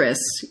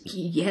interests.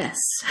 Yes.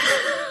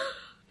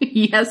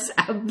 Yes,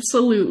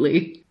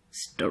 absolutely.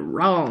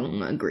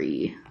 Strong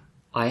agree.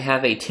 I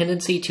have a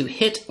tendency to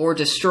hit or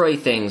destroy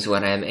things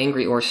when I am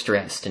angry or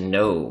stressed.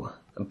 No.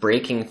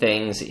 Breaking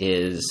things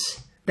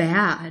is...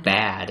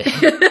 bad.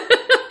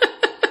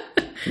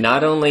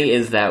 Not only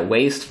is that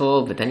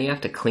wasteful, but then you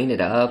have to clean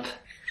it up,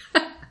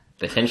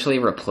 potentially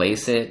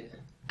replace it.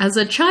 As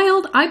a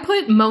child, I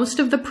put most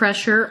of the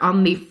pressure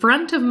on the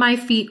front of my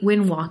feet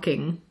when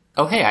walking.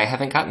 Oh, hey, I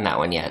haven't gotten that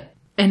one yet.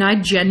 And I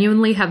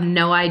genuinely have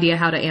no idea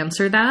how to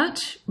answer that,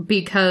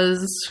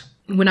 because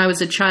when I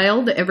was a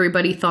child,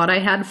 everybody thought I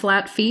had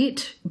flat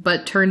feet,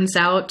 but turns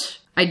out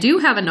I do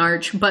have an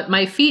arch, but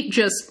my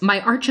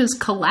arches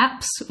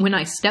collapse when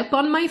I step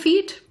on my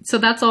feet, so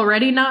that's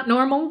already not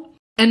normal.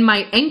 And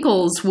my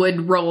ankles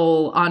would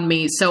roll on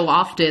me so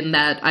often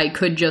that I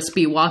could just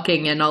be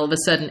walking and all of a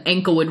sudden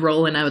ankle would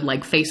roll and I would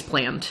like face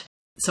plant.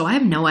 So I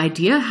have no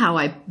idea how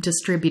I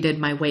distributed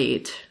my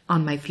weight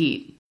on my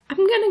feet. I'm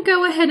gonna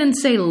go ahead and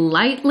say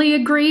lightly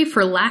agree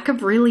for lack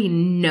of really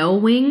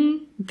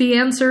knowing the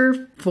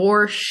answer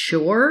for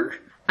sure.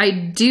 I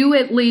do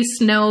at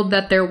least know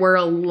that there were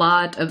a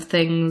lot of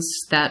things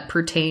that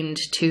pertained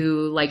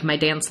to like my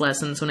dance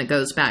lessons when it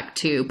goes back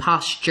to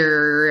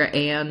posture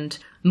and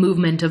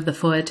movement of the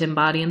foot and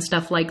body and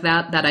stuff like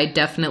that, that I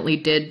definitely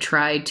did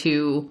try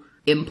to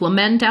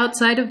implement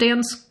outside of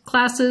dance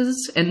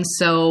classes. And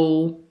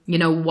so, you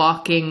know,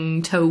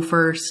 walking toe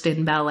first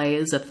in ballet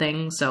is a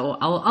thing. So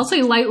I'll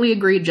say lightly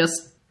agree just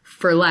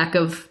for lack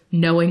of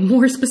knowing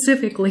more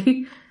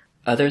specifically.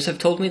 Others have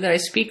told me that I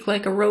speak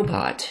like a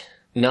robot.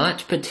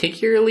 Not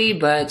particularly,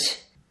 but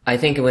I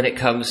think when it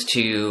comes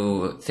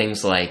to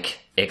things like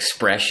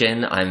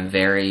expression, I'm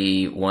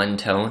very one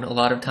tone a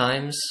lot of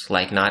times,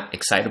 like not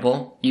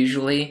excitable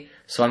usually,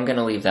 so I'm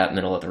gonna leave that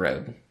middle of the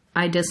road.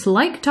 I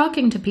dislike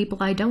talking to people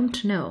I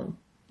don't know.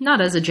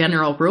 Not as a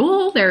general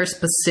rule, there are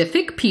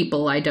specific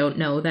people I don't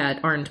know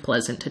that aren't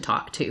pleasant to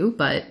talk to,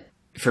 but...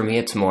 For me,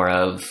 it's more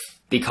of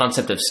the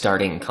concept of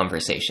starting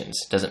conversations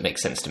doesn't make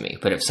sense to me,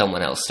 but if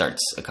someone else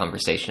starts a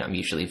conversation, I'm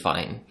usually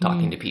fine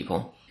talking to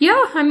people.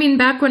 Yeah, I mean,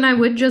 back when I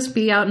would just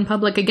be out in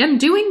public, again,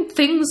 doing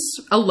things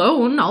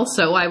alone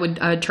also. I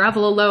would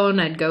travel alone,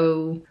 I'd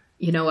go,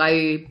 you know,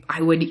 I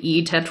would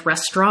eat at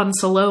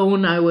restaurants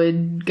alone, I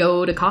would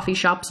go to coffee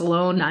shops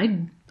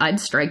alone, I'd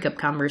strike up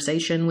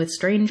conversation with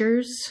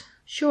strangers.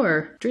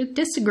 Sure,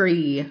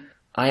 disagree.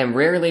 I am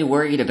rarely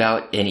worried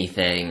about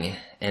anything,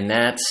 and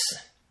that's,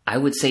 I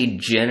would say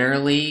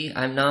generally,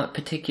 I'm not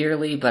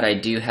particularly, but I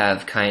do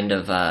have kind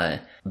of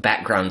a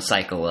background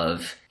cycle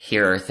of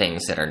here are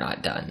things that are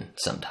not done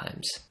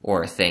sometimes,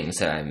 or things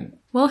that I'm...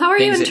 Well, how are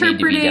you interpreting?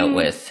 That need to be dealt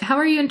with. How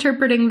are you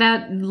interpreting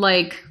that,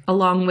 like,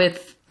 along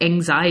with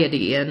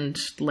anxiety and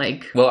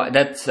like? Well,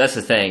 that's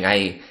the thing.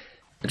 I'm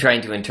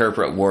trying to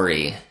interpret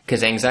worry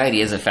because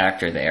anxiety is a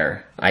factor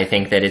there. I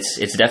think that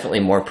it's definitely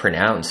more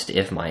pronounced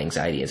if my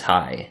anxiety is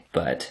high,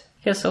 but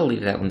I guess I'll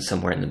leave that one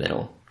somewhere in the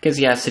middle. Because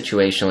yeah,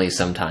 situationally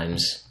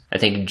sometimes I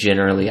think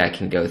generally I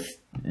can go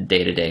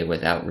day to day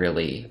without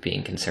really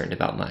being concerned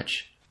about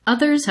much.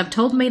 Others have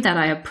told me that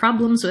I have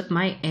problems with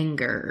my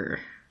anger.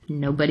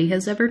 Nobody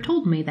has ever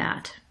told me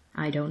that.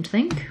 I don't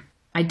think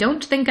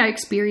I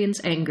experience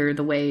anger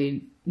the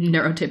way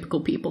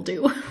neurotypical people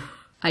do.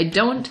 I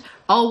don't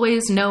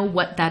always know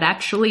what that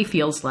actually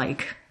feels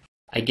like.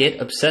 I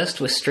get obsessed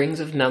with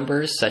strings of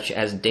numbers such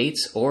as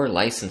dates or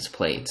license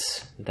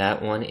plates.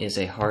 That one is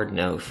a hard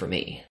no for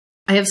me.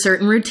 I have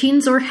certain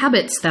routines or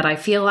habits that I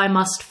feel I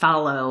must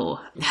follow.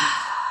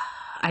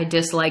 I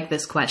dislike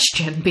this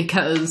question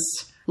because,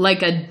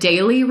 like a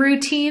daily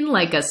routine,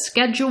 like a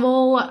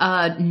schedule,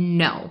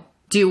 no.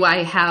 Do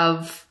I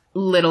have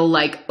little,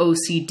 like,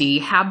 OCD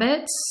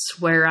habits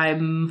where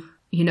I'm,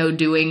 you know,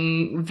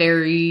 doing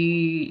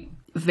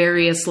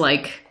various,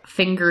 like,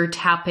 finger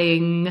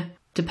tapping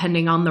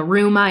depending on the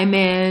room I'm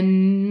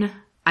in.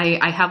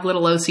 I have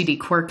little OCD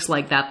quirks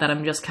like that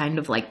I'm just kind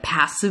of like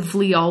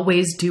passively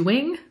always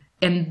doing.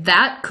 And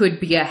that could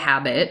be a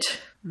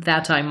habit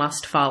that I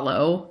must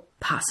follow,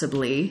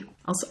 possibly.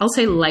 I'll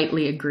say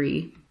lightly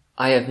agree.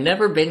 I have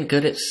never been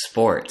good at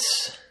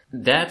sports.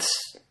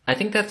 I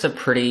think that's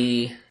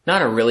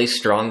not a really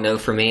strong no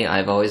for me.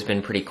 I've always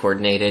been pretty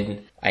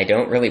coordinated. I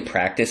don't really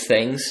practice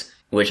things,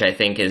 which I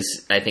think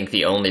is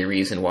the only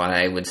reason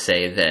why I would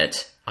say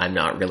that I'm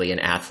not really an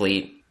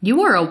athlete.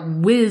 You are a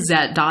whiz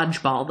at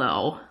dodgeball,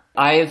 though.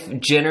 I've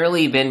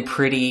generally been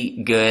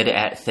pretty good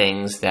at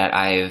things that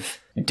I've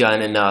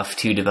done enough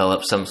to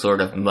develop some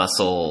sort of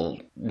muscle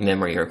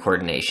memory or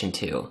coordination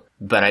to.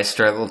 But I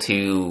struggle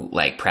to,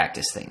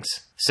 practice things.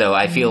 So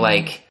I feel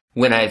like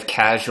when I've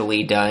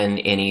casually done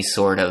any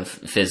sort of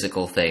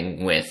physical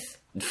thing with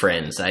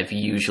friends, I've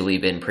usually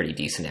been pretty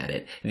decent at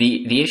it.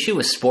 The issue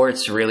with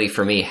sports really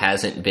for me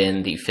hasn't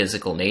been the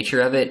physical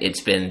nature of it.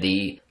 It's been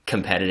the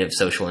competitive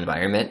social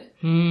environment.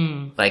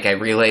 I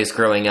realized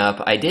growing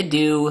up, I did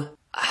do,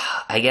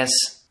 I guess,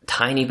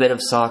 tiny bit of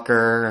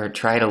soccer or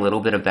tried a little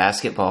bit of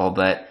basketball,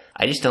 but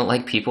I just don't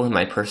like people in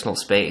my personal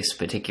space,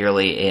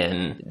 particularly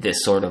in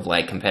this sort of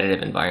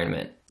competitive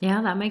environment.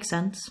 Yeah, that makes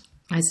sense.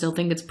 I still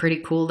think it's pretty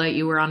cool that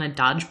you were on a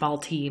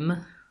dodgeball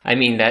team. I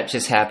mean, that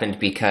just happened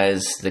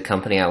because the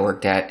company I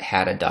worked at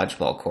had a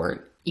dodgeball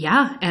court.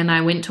 Yeah, and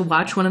I went to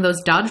watch one of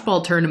those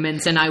dodgeball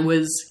tournaments, and I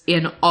was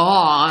in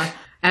awe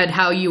at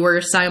how you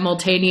were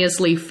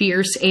simultaneously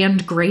fierce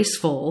and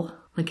graceful.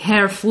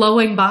 Hair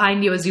flowing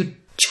behind you as you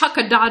chuck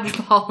a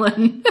dodgeball,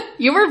 and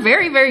you were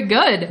very, very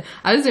good.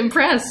 I was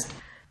impressed.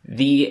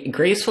 The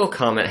graceful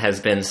comment has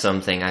been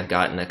something I've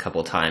gotten a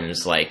couple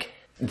times,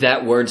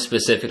 that word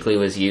specifically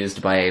was used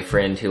by a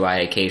friend who I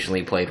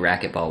occasionally played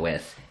racquetball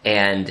with.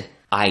 And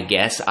I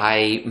guess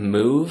I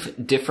move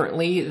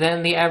differently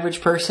than the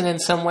average person in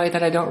some way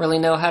that I don't really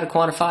know how to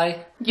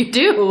quantify. You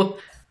do.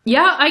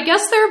 Yeah, I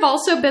guess there have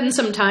also been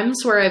some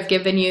times where I've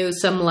given you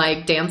some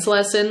dance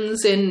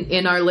lessons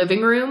in our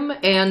living room,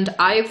 and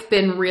I've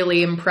been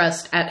really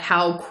impressed at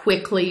how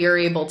quickly you're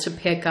able to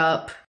pick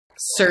up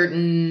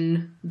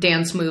certain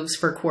dance moves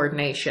for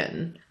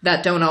coordination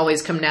that don't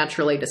always come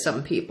naturally to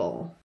some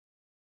people.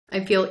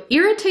 I feel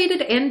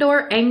irritated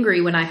and/or angry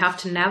when I have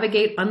to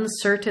navigate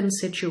uncertain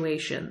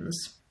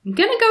situations. I'm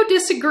gonna go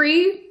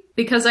disagree,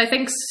 because I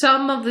think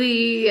some of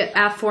the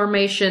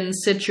aforementioned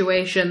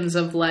situations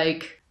of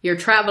you're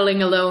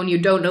traveling alone, you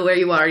don't know where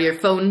you are, your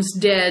phone's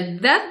dead,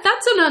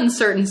 that's an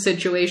uncertain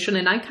situation,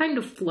 and I kind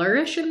of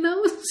flourish in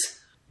those.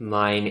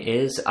 Mine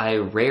is I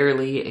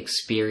rarely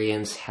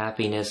experience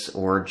happiness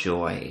or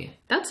joy.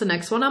 That's the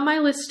next one on my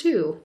list,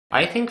 too.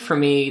 I think for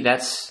me,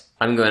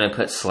 I'm going to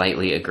put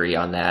slightly agree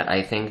on that.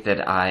 I think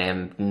that I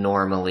am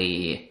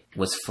normally...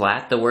 Was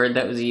flat the word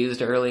that was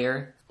used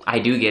earlier? I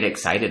do get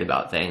excited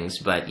about things,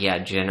 but yeah,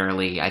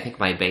 generally, I think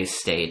my base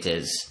state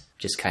is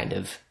just kind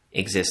of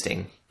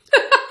existing.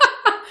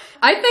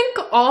 I think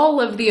all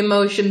of the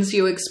emotions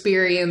you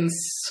experience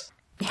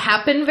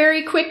happen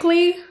very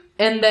quickly,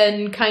 and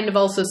then kind of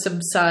also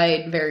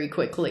subside very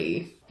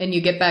quickly, and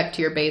you get back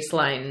to your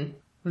baseline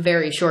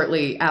very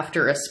shortly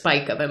after a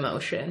spike of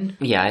emotion.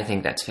 Yeah, I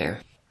think that's fair.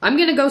 I'm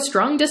gonna go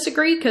strong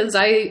disagree, because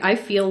I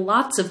feel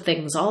lots of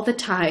things all the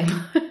time.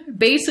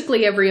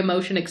 Basically every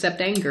emotion except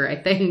anger, I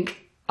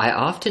think. I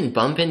often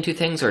bump into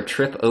things or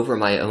trip over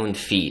my own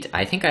feet.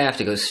 I think I have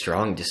to go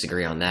strong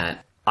disagree on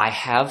that. I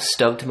have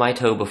stubbed my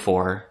toe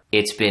before.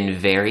 It's been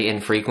very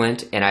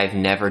infrequent, and I've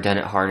never done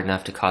it hard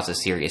enough to cause a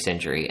serious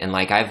injury. And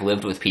I've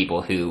lived with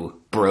people who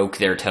broke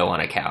their toe on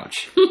a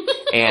couch.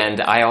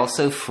 And I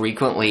also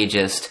frequently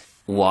just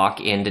walk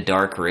into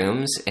dark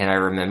rooms, and I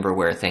remember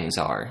where things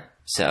are.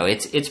 So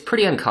it's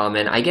pretty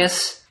uncommon. I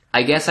guess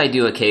I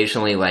do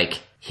occasionally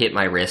hit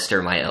my wrist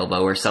or my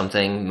elbow or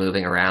something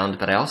moving around,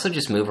 but I also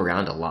just move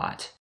around a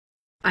lot.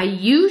 I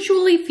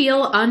usually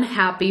feel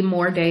unhappy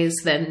more days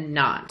than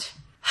not.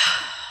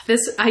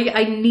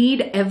 I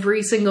need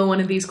every single one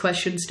of these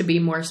questions to be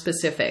more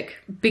specific.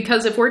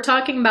 Because if we're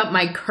talking about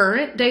my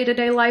current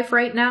day-to-day life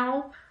right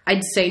now,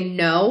 I'd say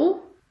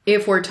no.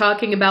 If we're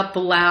talking about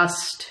the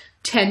last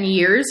 10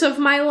 years of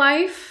my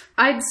life,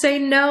 I'd say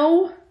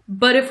no.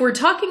 But if we're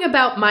talking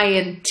about my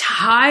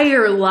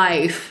entire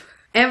life,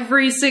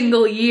 every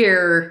single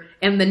year,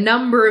 and the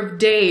number of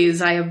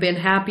days I have been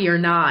happy or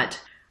not,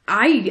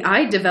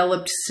 I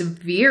developed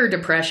severe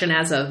depression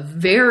as a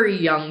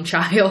very young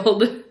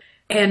child.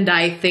 And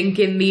I think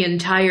in the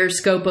entire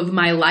scope of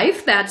my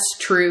life, that's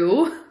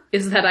true,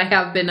 is that I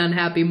have been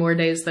unhappy more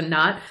days than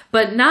not,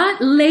 but not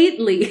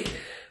lately.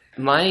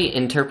 My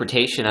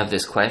interpretation of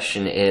this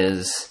question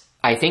is,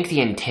 I think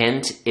the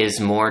intent is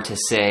more to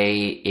say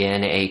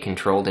in a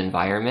controlled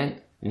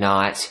environment,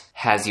 not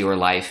has your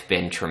life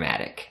been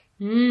traumatic.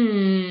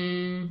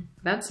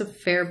 That's a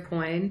fair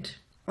point.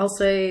 I'll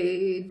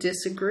say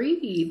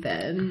disagree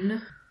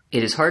then.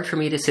 It is hard for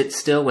me to sit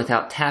still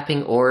without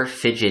tapping or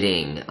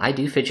fidgeting. I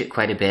do fidget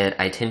quite a bit.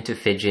 I tend to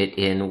fidget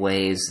in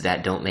ways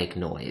that don't make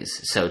noise.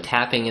 So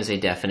tapping is a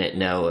definite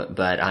no,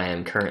 but I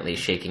am currently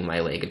shaking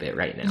my leg a bit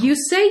right now. You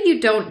say you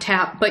don't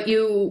tap, but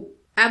you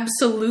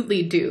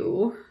absolutely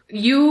do.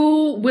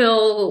 You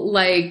will,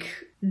 like,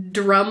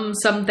 drum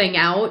something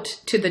out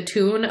to the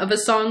tune of a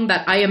song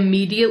that I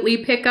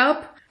immediately pick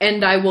up.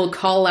 And I will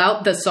call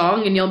out the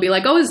song and you'll be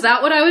like, oh, is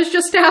that what I was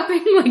just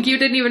tapping? Like, you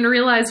didn't even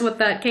realize what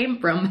that came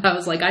from. I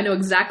was like, I know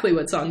exactly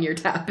what song you're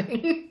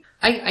tapping.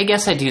 I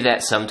guess I do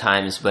that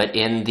sometimes, but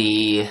in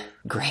the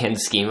grand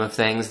scheme of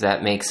things,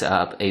 that makes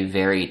up a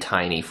very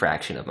tiny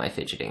fraction of my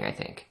fidgeting, I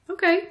think.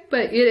 Okay,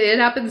 but it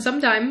happens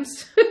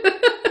sometimes.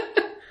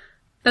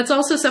 That's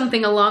also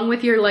something along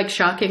with your, like,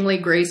 shockingly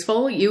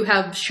graceful. You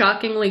have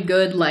shockingly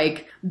good,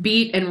 like,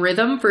 beat and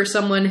rhythm for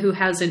someone who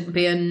hasn't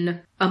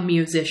been a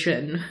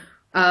musician.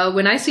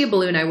 When I see a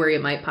balloon, I worry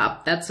it might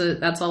pop. That's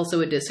also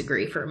a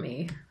disagree for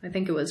me. I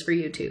think it was for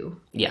you too.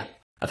 Yeah.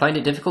 I find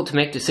it difficult to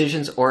make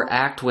decisions or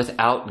act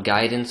without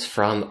guidance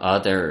from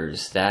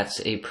others.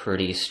 That's a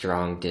pretty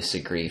strong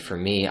disagree for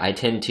me. I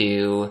tend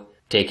to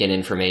take in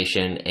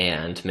information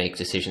and make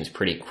decisions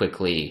pretty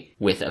quickly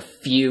with a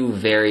few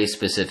very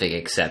specific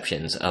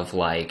exceptions of,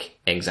 like,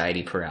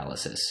 anxiety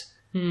paralysis.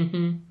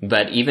 Mm-hmm.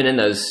 But even in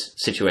those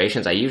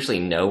situations, I usually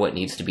know what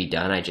needs to be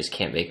done. I just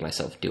can't make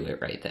myself do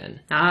it right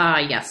then. Ah,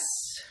 yes.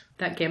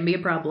 That can be a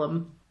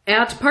problem.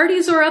 At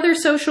parties or other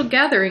social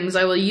gatherings,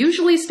 I will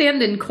usually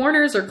stand in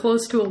corners or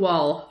close to a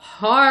wall.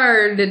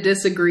 Hard to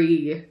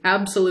disagree.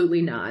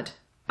 Absolutely not.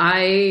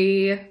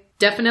 I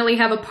definitely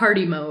have a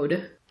party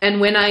mode. And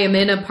when I am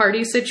in a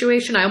party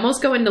situation, I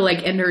almost go into,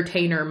 like,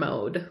 entertainer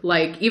mode.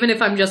 Like, even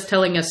if I'm just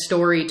telling a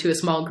story to a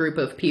small group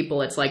of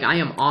people, it's like I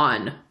am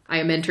on. I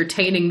am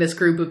entertaining this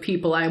group of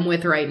people I am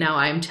with right now.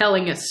 I am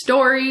telling a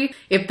story.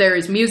 If there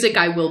is music,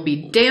 I will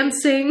be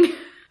dancing.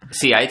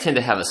 See, I tend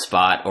to have a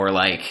spot, or,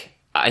 like,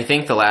 I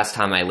think the last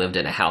time I lived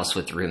in a house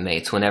with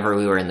roommates, whenever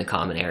we were in the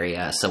common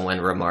area, someone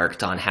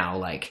remarked on how,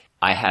 like,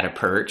 I had a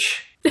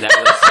perch. That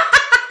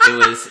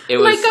was it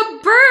was like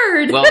a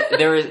bird. Well,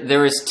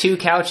 there was two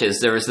couches.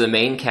 There was the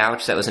main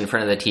couch that was in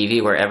front of the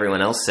TV where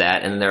everyone else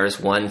sat, and there was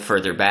one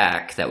further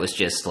back that was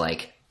just,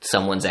 like,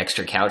 someone's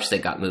extra couch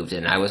that got moved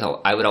in. I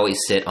would always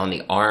sit on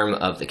the arm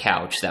of the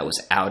couch that was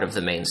out of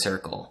the main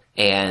circle,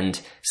 and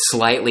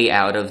slightly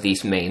out of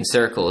these main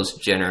circles,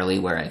 generally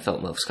where I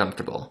felt most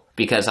comfortable,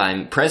 because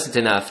I'm present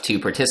enough to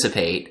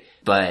participate,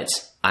 but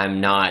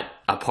I'm not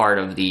a part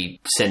of the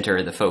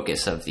center, the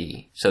focus of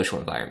the social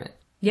environment.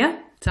 Yeah,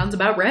 sounds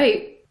about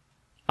right.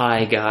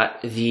 I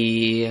got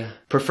the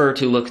prefer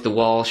to look at the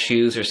wall,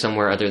 shoes, or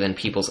somewhere other than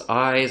people's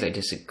eyes. I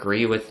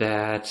disagree with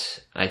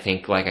that. I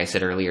think, like I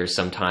said earlier,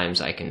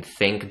 sometimes I can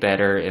think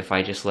better if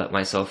I just let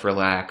myself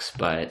relax,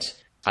 but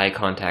eye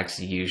contact's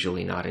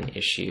usually not an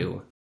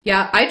issue.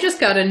 Yeah, I just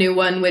got a new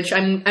one, which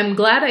I'm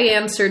glad I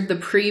answered the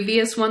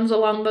previous ones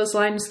along those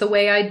lines the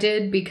way I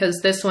did, because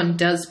this one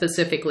does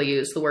specifically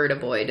use the word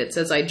avoid. It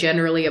says I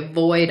generally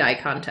avoid eye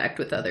contact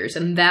with others,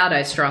 and that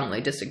I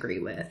strongly disagree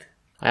with.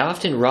 I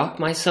often rock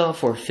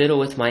myself or fiddle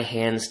with my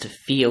hands to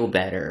feel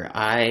better.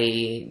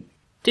 I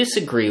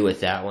disagree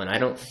with that one. I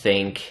don't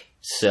think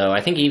so.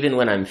 I think even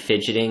when I'm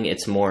fidgeting,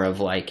 it's more of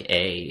like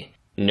a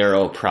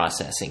neural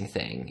processing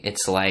thing.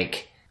 It's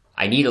like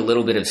I need a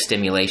little bit of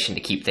stimulation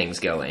to keep things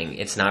going.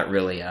 It's not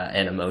really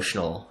an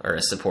emotional or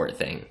a support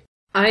thing.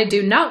 I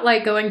do not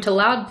like going to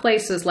loud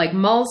places like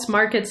malls,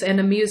 markets, and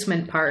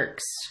amusement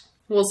parks.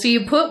 Well, see,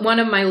 you put one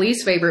of my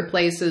least favorite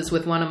places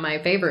with one of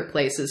my favorite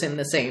places in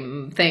the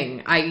same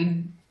thing.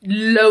 I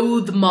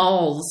loathe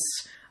malls,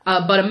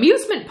 but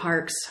amusement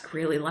parks I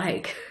really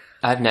like.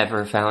 I've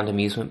never found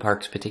amusement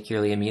parks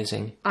particularly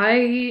amusing.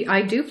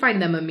 I do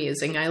find them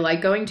amusing. I like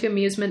going to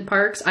amusement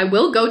parks. I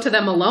will go to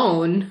them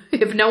alone.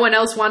 If no one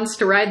else wants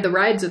to ride the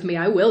rides with me,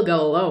 I will go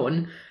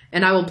alone.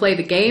 And I will play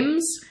the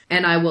games,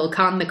 and I will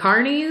con the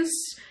carnies,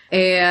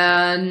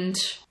 and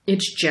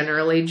it's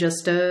generally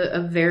just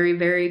a very,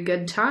 very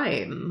good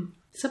time.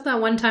 Except that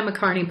one time a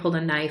carny pulled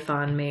a knife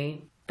on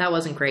me. That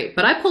wasn't great,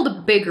 but I pulled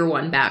a bigger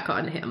one back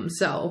on him,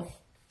 so...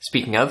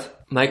 Speaking of,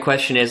 my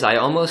question is, I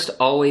almost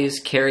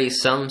always carry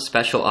some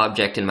special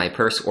object in my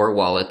purse or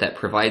wallet that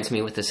provides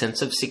me with a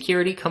sense of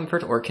security,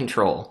 comfort, or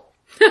control.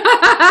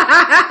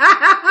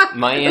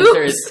 My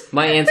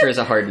answer is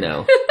a hard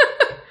no.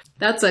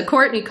 That's a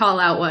Courtney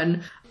call-out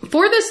one.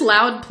 For this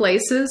loud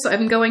places,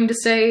 I'm going to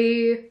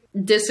say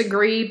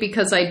disagree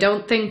because I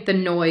don't think the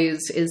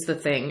noise is the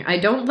thing. I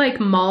don't like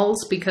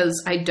malls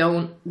because I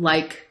don't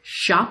like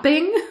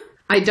shopping.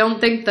 I don't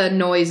think the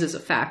noise is a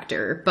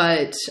factor,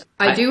 but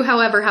I do,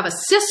 however, have a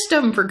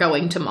system for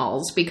going to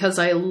malls because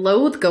I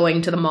loathe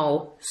going to the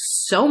mall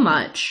so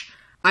much.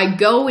 I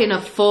go in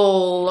a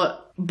full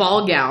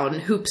ball gown,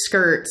 hoop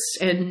skirts,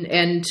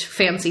 and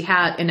fancy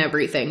hat and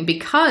everything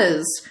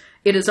because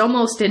it is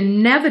almost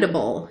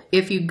inevitable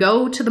if you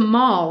go to the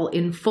mall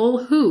in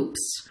full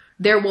hoops,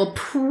 there will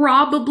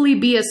probably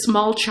be a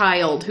small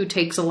child who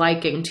takes a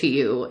liking to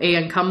you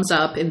and comes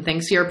up and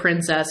thinks you're a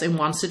princess and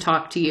wants to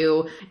talk to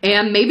you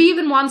and maybe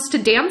even wants to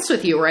dance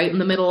with you right in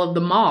the middle of the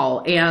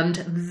mall. And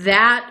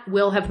that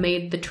will have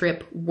made the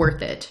trip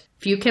worth it.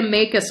 If you can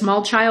make a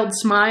small child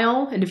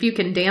smile and if you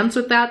can dance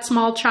with that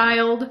small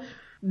child,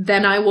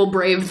 then I will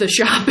brave the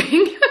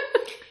shopping.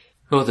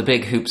 Well, the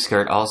big hoop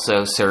skirt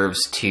also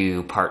serves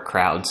to part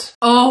crowds.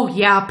 Oh,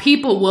 yeah,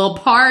 people will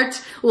part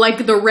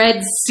like the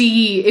Red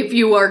Sea if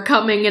you are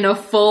coming in a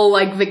full,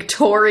 like,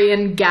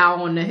 Victorian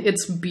gown.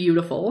 It's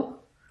beautiful.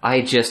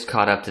 I just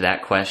caught up to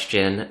that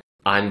question.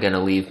 I'm going to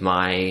leave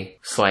my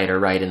slider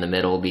right in the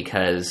middle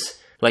because,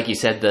 like you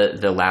said,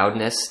 the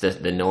loudness,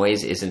 the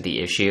noise isn't the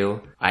issue.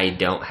 I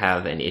don't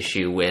have an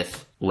issue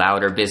with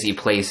loud or busy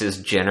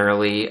places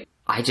generally.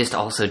 I just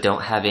also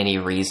don't have any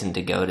reason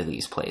to go to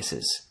these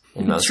places.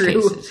 In most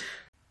cases.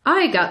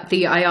 I got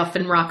the I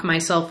often rock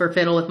myself or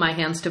fiddle with my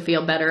hands to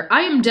feel better.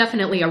 I am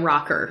definitely a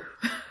rocker.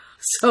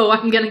 So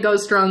I'm gonna go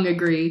strong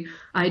agree.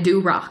 I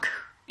do rock.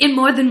 In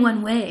more than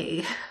one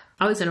way.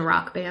 I was in a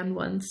rock band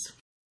once.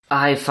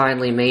 I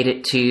finally made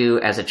it to,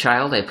 as a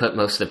child, I put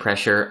most of the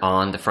pressure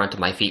on the front of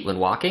my feet when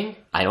walking.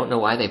 I don't know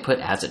why they put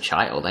as a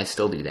child. I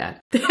still do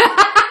that.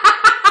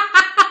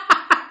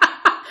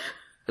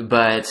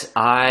 But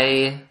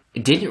I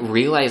didn't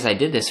realize I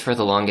did this for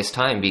the longest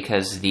time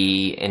because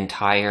the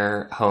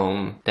entire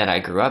home that I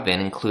grew up in,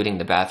 including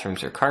the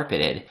bathrooms, are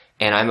carpeted,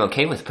 and I'm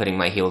okay with putting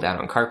my heel down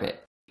on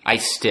carpet. I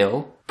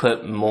still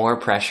put more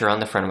pressure on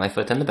the front of my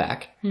foot than the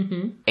back,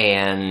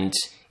 and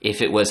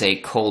if it was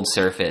a cold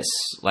surface,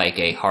 like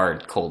a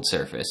hard cold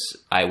surface,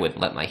 I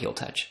wouldn't let my heel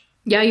touch.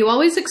 Yeah, you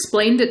always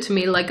explained it to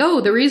me like,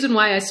 oh, the reason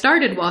why I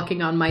started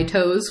walking on my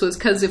toes was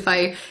because if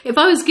I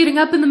was getting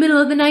up in the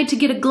middle of the night to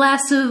get a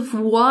glass of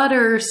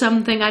water or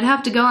something, I'd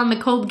have to go on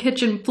the cold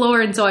kitchen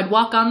floor, and so I'd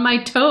walk on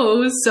my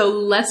toes so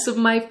less of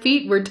my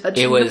feet were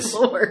touching the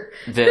floor.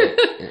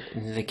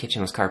 The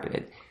kitchen was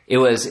carpeted. It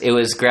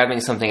was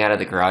grabbing something out of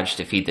the garage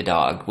to feed the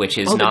dog, which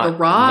is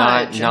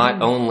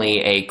not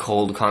only a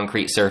cold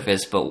concrete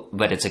surface,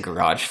 but it's a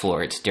garage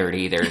floor. It's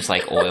dirty. There's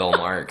like oil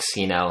marks,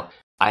 you know.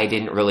 I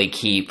didn't really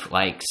keep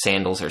like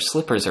sandals or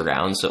slippers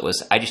around, so it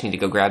was, I just need to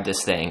go grab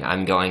this thing.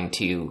 I'm going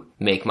to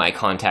make my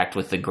contact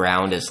with the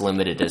ground as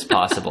limited as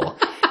possible.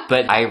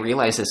 But I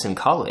realized this in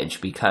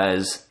college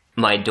because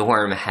my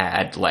dorm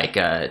had like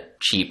a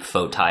cheap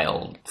faux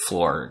tile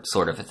floor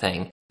sort of a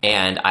thing.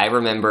 And I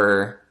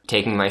remember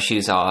taking my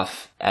shoes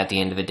off at the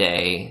end of a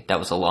day. That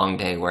was a long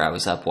day where I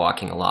was up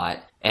walking a lot,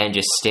 and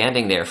just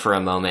standing there for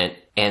a moment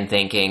and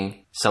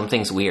thinking,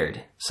 something's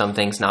weird.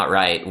 Something's not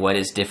right. What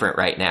is different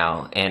right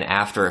now? And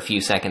after a few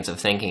seconds of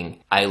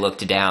thinking, I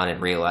looked down and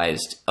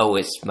realized, oh,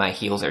 it's my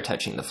heels are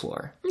touching the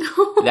floor.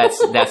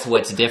 That's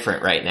what's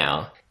different right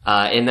now.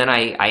 And then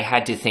I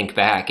had to think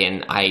back,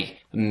 and I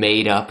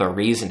made up a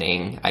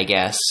reasoning, I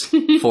guess,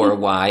 for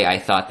why I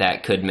thought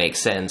that could make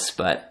sense.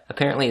 But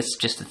apparently it's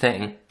just a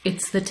thing.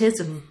 It's the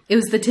tism. It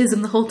was the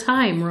tism the whole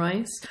time,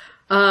 Royce.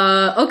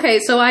 Okay,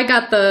 so I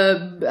got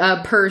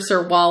the purse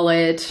or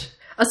wallet.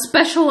 A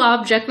special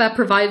object that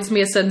provides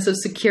me a sense of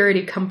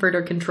security, comfort,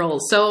 or control.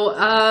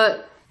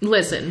 So,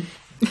 listen.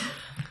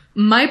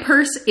 My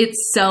purse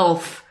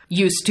itself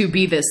used to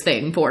be this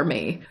thing for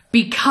me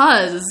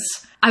because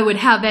I would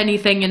have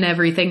anything and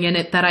everything in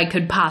it that I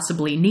could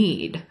possibly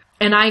need.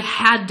 And I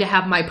had to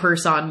have my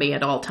purse on me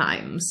at all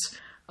times.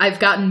 I've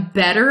gotten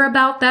better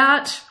about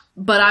that,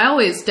 but I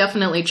always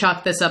definitely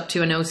chalk this up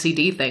to an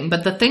OCD thing.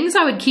 But the things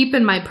I would keep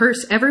in my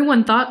purse,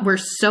 everyone thought were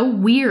so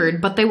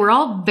weird, but they were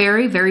all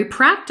very, very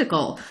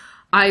practical.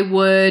 I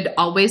would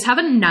always have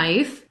a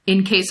knife.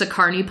 In case a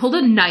carny pulled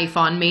a knife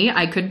on me,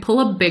 I could pull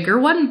a bigger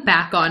one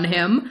back on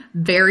him.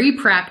 Very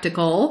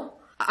practical.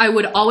 I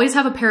would always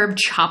have a pair of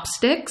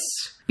chopsticks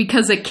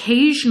because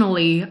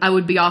occasionally I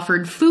would be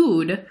offered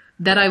food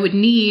that I would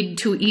need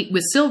to eat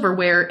with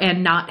silverware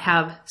and not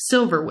have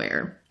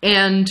silverware.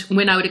 And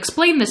when I would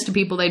explain this to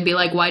people, they'd be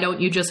like, why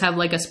don't you just have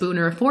like a spoon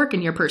or a fork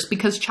in your purse?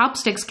 Because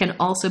chopsticks can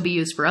also be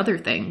used for other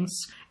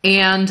things.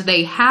 And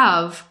they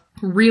have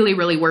really,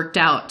 really worked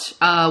out.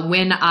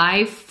 When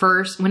I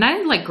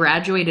like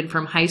graduated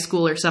from high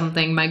school or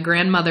something, my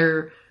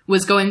grandmother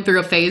was going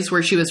through a phase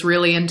where she was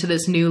really into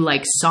this new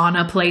like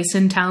sauna place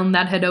in town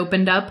that had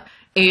opened up.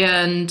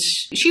 And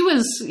she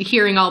was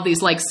hearing all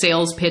these like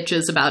sales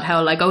pitches about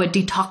how like, oh, it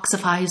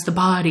detoxifies the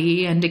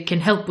body and it can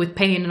help with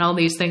pain and all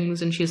these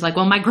things. And she's like,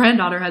 well, my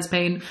granddaughter has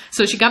pain.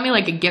 So she got me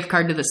like a gift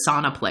card to the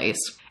sauna place.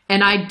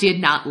 And I did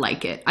not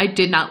like it. I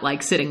did not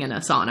like sitting in a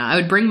sauna. I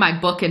would bring my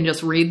book and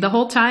just read the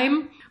whole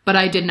time. But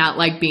I did not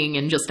like being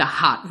in just a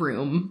hot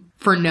room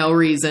for no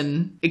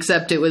reason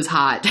except it was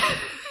hot.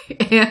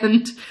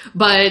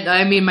 But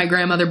I mean, my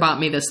grandmother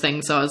bought me this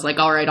thing. So I was like,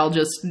 all right, I'll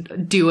just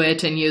do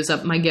it and use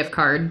up my gift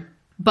card.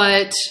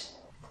 But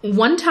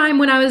one time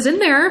when I was in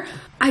there,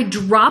 I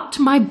dropped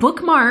my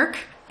bookmark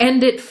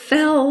and it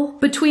fell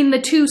between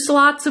the two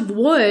slots of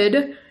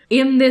wood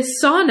in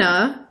this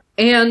sauna.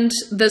 And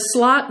the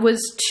slot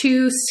was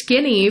too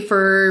skinny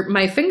for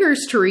my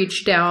fingers to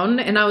reach down.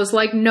 And I was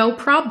like, no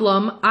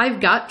problem.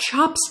 I've got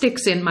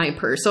chopsticks in my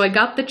purse. So I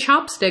got the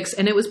chopsticks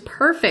and it was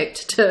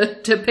perfect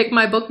to pick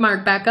my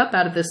bookmark back up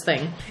out of this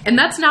thing. And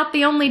that's not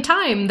the only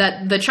time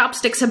that the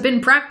chopsticks have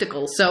been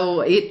practical.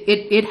 So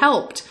it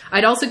helped.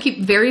 I'd also keep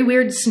very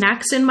weird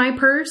snacks in my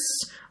purse.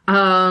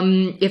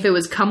 If it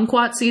was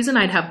kumquat season,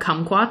 I'd have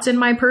kumquats in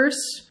my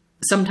purse.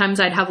 Sometimes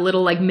I'd have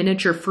little like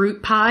miniature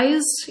fruit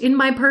pies in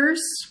my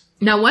purse.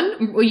 Now,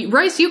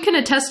 Royce, you can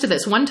attest to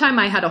this. One time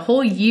I had a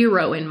whole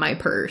gyro in my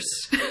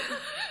purse.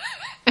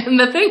 And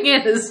the thing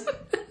is,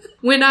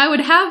 when I would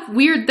have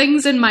weird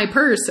things in my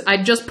purse,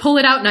 I'd just pull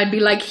it out and I'd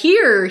be like,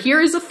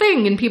 here's a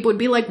thing. And people would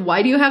be like,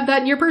 why do you have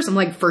that in your purse? I'm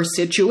like, for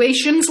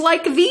situations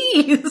like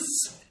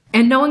these.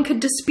 And no one could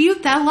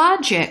dispute that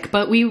logic.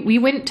 But we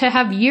went to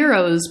have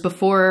gyros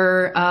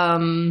before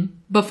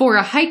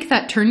a hike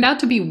that turned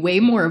out to be way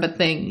more of a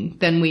thing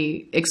than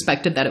we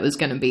expected that it was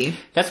going to be.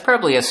 That's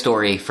probably a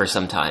story for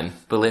some time,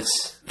 but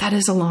That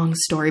is a long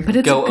story, but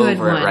it's a good one. Go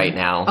over it right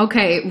now.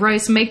 Okay,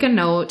 Royce, make a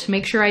note.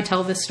 Make sure I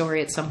tell this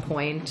story at some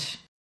point.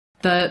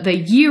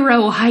 The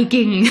gyro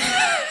hiking,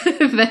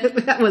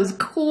 that was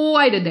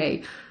quite a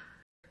day.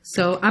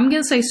 So I'm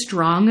going to say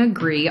strong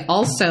agree.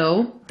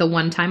 Also, the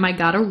one time I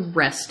got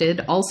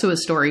arrested, also a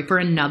story for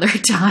another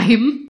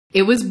time.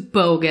 It was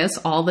bogus.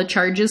 All the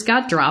charges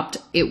got dropped.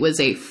 It was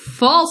a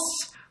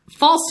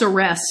false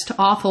arrest.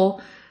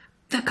 Awful.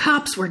 The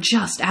cops were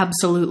just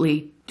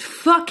absolutely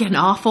fucking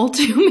awful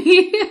to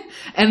me.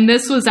 And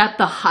this was at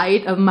the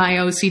height of my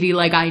OCD.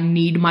 Like, I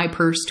need my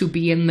purse to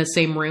be in the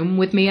same room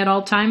with me at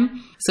all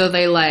time. So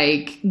they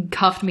like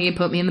cuffed me,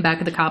 put me in the back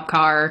of the cop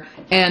car.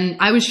 And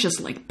I was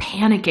just like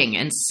panicking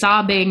and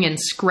sobbing and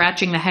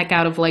scratching the heck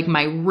out of like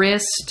my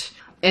wrist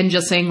and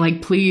just saying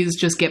like, please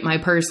just get my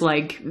purse.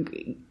 Like,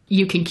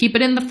 you can keep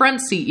it in the front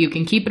seat. You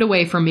can keep it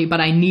away from me,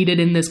 but I need it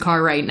in this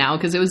car right now.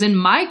 Because it was in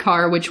my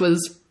car, which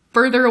was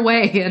further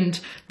away. And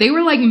they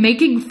were like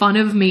making fun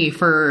of me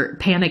for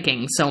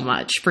panicking so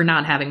much, for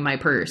not having my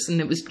purse. And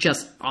it was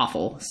just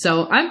awful.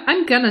 So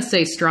I'm going to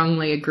say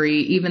strongly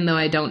agree, even though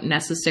I don't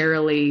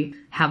necessarily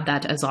have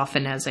that as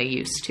often as I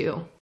used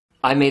to.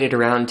 I made it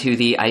around to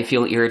the I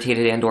feel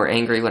irritated and or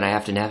angry when I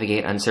have to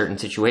navigate uncertain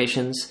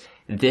situations.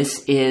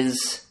 This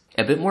is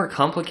a bit more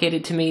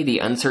complicated to me. The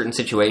uncertain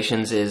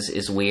situations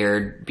is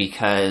weird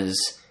because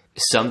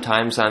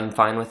sometimes I'm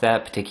fine with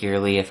that,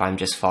 particularly if I'm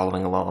just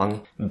following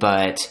along.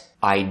 But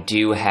I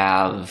do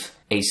have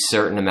a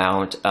certain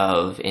amount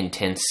of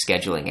intense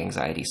scheduling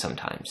anxiety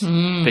sometimes,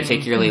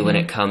 particularly when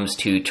it comes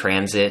to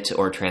transit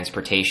or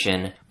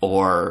transportation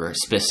or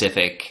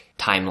specific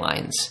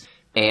timelines.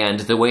 And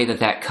the way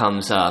that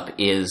comes up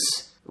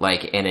is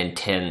like an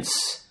intense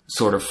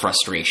sort of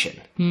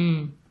frustration.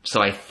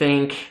 So I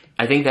think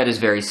that is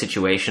very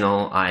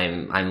situational.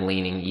 I'm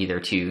leaning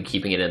either to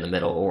keeping it in the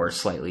middle or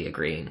slightly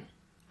agreeing.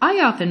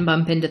 I often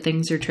bump into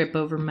things or trip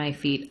over my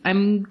feet.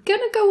 I'm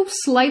gonna go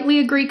slightly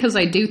agree because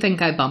I do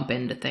think I bump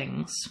into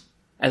things.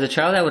 As a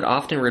child, I would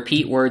often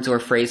repeat words or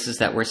phrases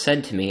that were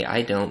said to me.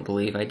 I don't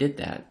believe I did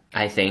that.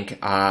 I think,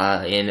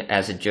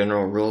 as a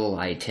general rule,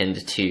 I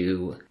tend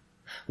to...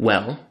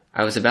 Well,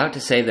 I was about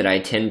to say that I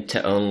tend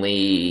to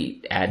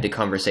only add to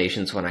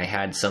conversations when I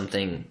had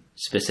something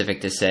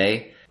specific to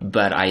say,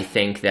 but I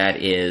think that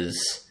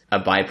is a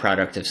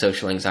byproduct of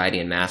social anxiety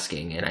and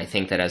masking, and I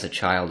think that as a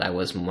child I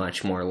was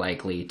much more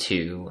likely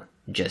to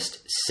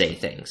just say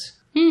things.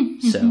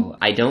 So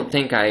I don't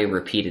think I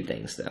repeated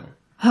things, though.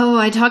 Oh,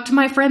 I talked to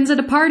my friends at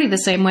a party the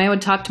same way I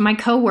would talk to my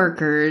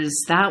coworkers.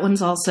 That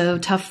one's also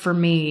tough for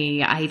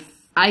me.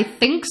 I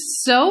think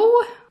so,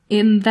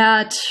 in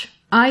that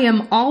I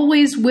am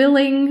always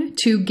willing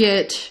to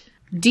get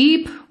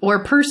deep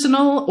or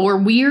personal or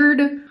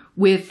weird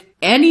with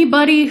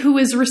anybody who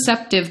is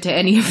receptive to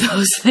any of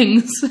those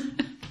things.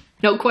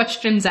 No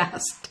questions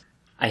asked.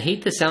 I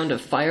hate the sound of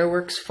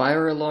fireworks,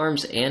 fire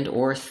alarms, and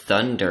or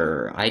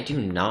thunder. I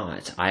do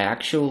not. I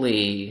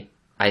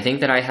think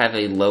that I have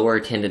a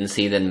lower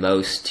tendency than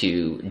most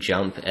to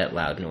jump at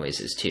loud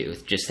noises, too.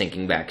 Just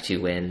thinking back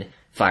to when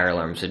fire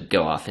alarms would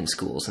go off in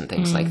schools and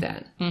things like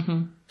that.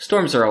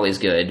 Storms are always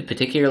good,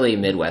 particularly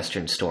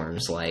Midwestern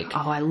storms. Like,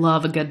 oh, I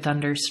love a good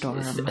thunderstorm.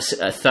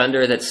 A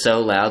thunder that's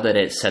so loud that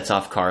it sets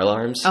off car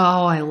alarms.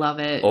 Oh, I love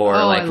it. Or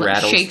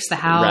shakes the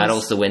house.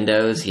 Rattles the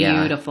windows.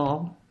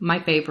 Beautiful.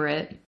 My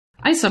favorite.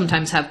 I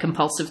sometimes have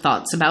compulsive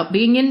thoughts about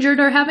being injured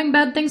or having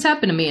bad things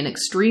happen to me in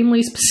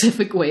extremely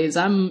specific ways.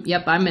 I'm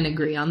in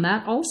agree on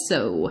that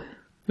also.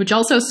 Which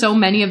also, so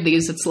many of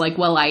these, it's like,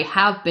 well, I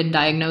have been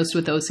diagnosed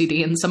with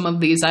OCD, and some of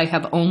these I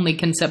have only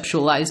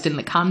conceptualized in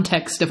the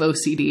context of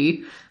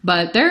OCD.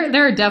 But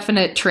there are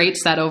definite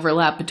traits that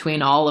overlap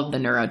between all of the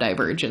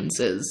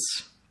neurodivergences.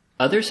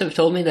 Others have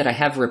told me that I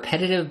have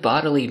repetitive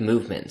bodily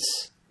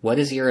movements. What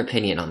is your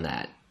opinion on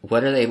that?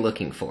 What are they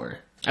looking for?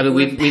 I mean,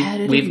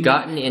 we've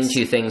gotten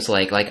into things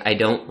like I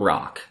don't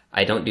rock.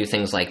 I don't do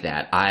things like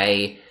that.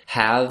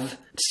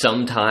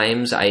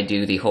 Sometimes I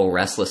do the whole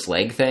restless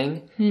leg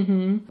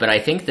thing. But I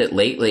think that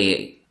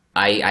lately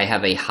I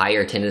have a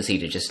higher tendency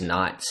to just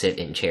not sit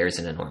in chairs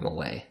in a normal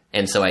way.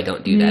 And so I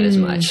don't do that as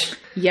much.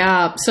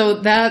 Yeah, so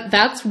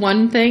that's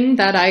one thing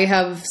that I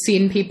have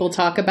seen people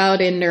talk about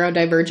in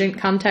neurodivergent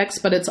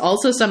contexts, but it's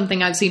also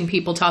something I've seen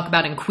people talk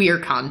about in queer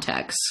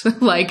contexts.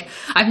 Like,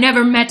 I've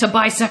never met a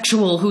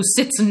bisexual who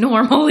sits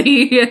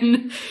normally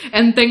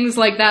and things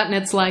like that, and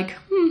it's like,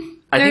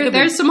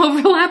 there's some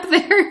overlap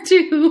there,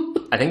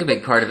 too. I think a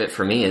big part of it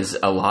for me is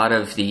a lot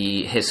of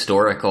the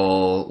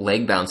historical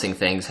leg bouncing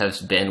things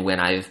has been when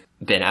I've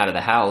been out of the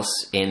house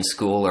in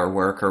school or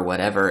work or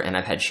whatever, and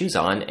I've had shoes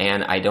on,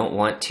 and I don't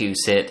want to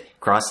sit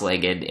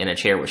cross-legged in a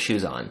chair with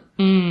shoes on.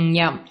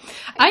 Yeah.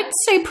 I'd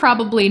say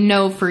probably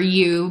no for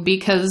you,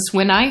 because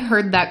when I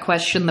heard that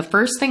question, the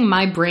first thing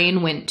my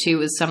brain went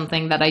to is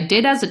something that I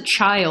did as a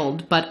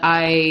child, but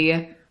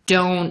I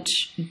don't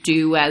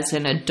do as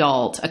an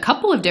adult. A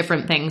couple of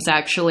different things,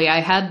 actually. I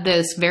had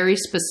this very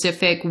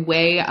specific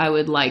way I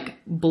would like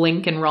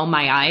blink and roll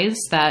my eyes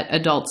that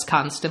adults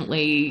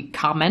constantly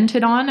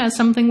commented on as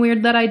something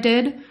weird that I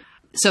did.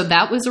 So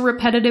that was a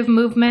repetitive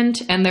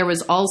movement. And there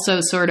was also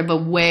sort of a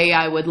way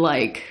I would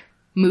like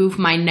move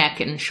my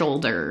neck and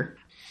shoulder,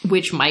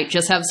 which might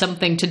just have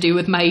something to do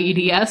with my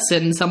EDS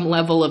and some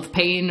level of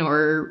pain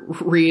or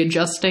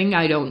readjusting.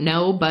 I don't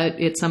know,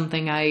 but it's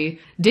something I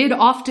did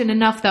often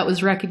enough that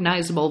was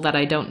recognizable that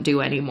I don't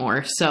do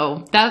anymore.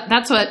 So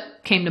that's what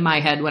came to my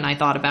head when I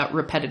thought about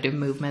repetitive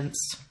movements.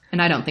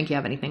 And I don't think you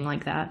have anything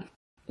like that.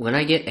 When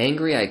I get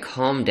angry, I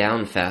calm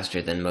down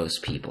faster than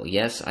most people.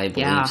 Yes, I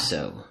believe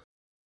so.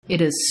 It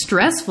is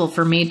stressful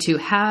for me to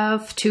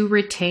have to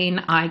retain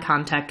eye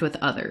contact with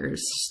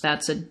others.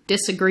 That's a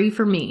disagree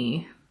for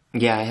me.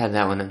 Yeah, I had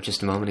that one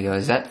just a moment ago.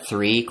 Is that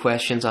 3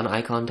 questions on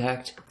eye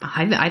contact?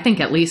 I think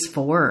at least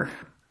 4.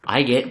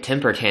 I get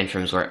temper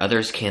tantrums where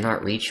others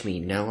cannot reach me.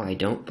 No, I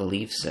don't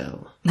believe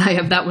so. I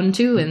have that one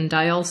too, and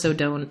I also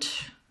don't.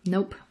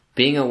 Nope.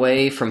 Being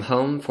away from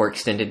home for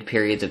extended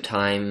periods of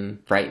time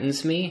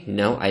frightens me.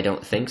 No, I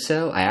don't think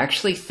so. I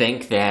actually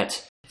think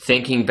that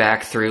thinking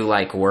back through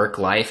like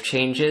work-life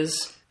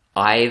changes,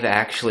 I've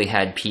actually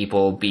had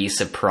people be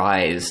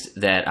surprised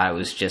that I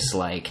was just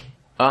like,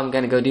 oh, I'm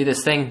going to go do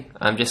this thing.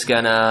 I'm just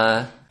going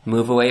to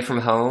move away from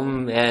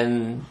home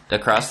and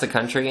across the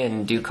country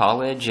and do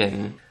college.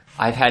 And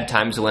I've had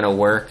times when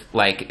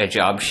a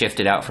job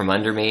shifted out from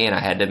under me and I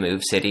had to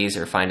move cities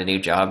or find a new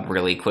job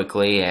really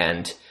quickly.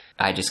 And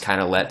I just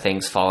kind of let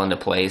things fall into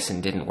place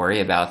and didn't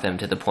worry about them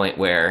to the point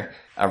where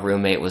a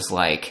roommate was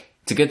like,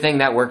 it's a good thing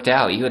that worked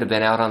out. You would have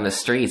been out on the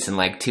streets in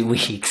like 2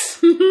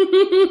 weeks.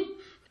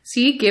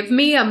 See, give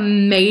me a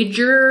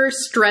major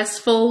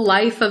stressful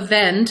life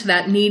event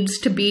that needs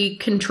to be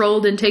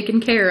controlled and taken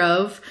care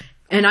of,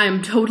 and I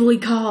am totally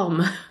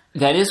calm.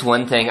 That is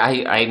one thing.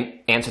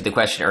 I answered the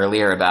question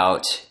earlier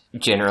about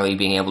generally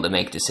being able to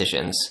make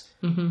decisions.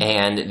 Mm-hmm.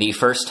 And the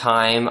first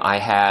time I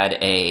had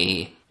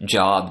a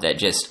job that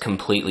just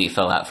completely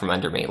fell out from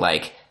under me,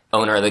 like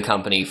owner of the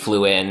company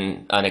flew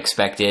in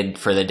unexpected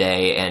for the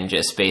day and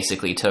just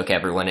basically took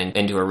everyone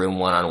into a room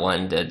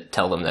one-on-one to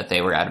tell them that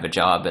they were out of a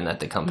job and that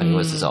the company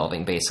was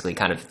dissolving, basically,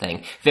 kind of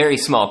thing. Very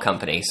small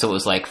company, so it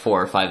was like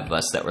 4 or 5 of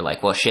us that were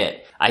like, well,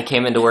 shit, I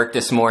came into work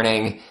this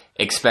morning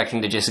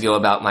expecting to just go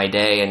about my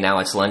day, and now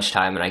it's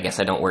lunchtime, and I guess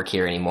I don't work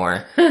here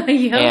anymore. Yep.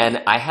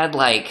 And I had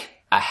like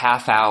a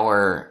half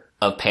hour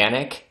of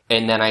panic,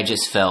 and then I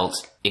just felt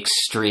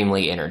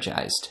extremely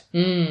energized.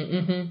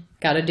 Mm-hmm.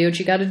 Gotta do what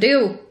you gotta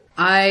do.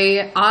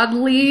 I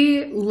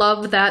oddly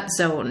love that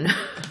zone.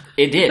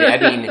 It did. I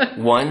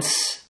mean,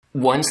 once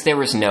there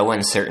was no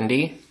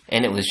uncertainty,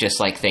 and it was just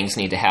like things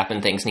need to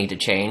happen, things need to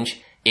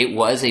change, it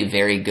was a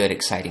very good,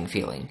 exciting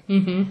feeling.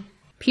 Mm-hmm.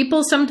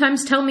 People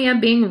sometimes tell me I'm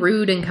being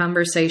rude in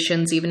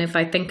conversations, even if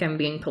I think I'm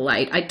being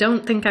polite. I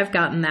don't think I've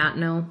gotten that,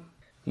 no.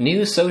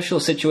 New social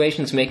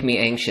situations make me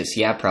anxious.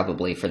 Yeah,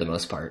 probably, for the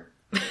most part.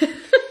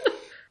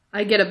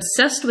 I get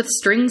obsessed with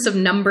strings of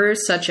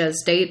numbers such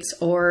as dates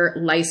or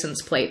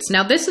license plates.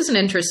 Now, this is an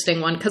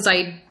interesting one because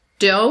I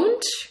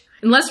don't,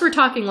 unless we're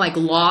talking like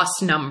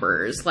lost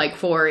numbers, like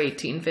 4,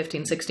 18,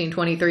 15, 16,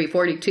 23,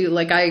 42.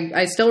 Like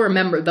I still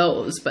remember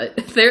those, but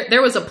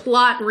there was a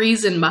plot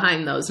reason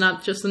behind those,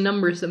 not just the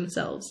numbers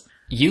themselves.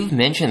 You've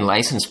mentioned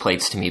license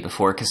plates to me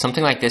before because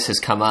something like this has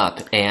come up,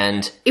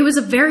 and it was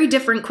a very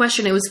different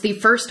question. It was the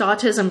first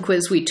autism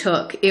quiz we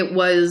took. It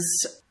was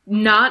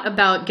not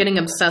about getting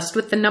obsessed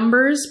with the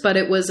numbers, but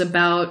it was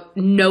about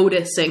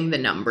noticing the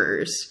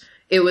numbers.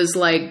 It was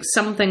like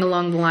something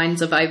along the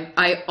lines of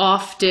I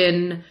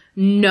often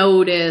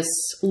notice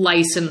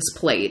license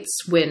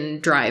plates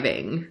when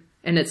driving.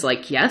 And it's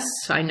like, yes,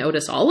 I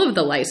notice all of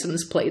the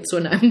license plates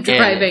when I'm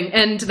driving.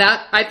 And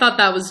that I thought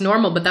that was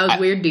normal, but that was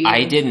weird to you.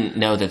 I didn't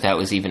know that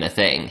was even a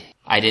thing.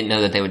 I didn't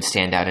know that they would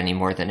stand out any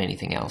more than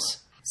anything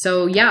else.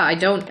 So yeah, I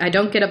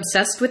don't get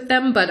obsessed with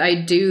them, but I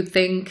do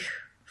think,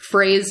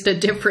 phrased a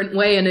different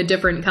way in a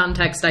different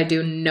context, I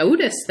do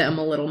notice them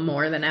a little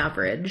more than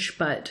average,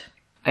 but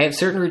I have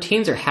certain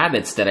routines or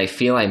habits that I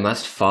feel I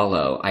must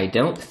follow. I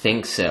don't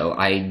think so.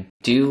 I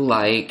do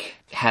like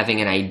having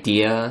an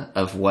idea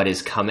of what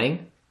is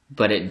coming,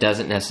 but it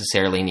doesn't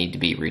necessarily need to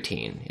be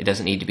routine. It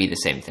doesn't need to be the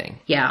same thing.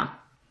 Yeah.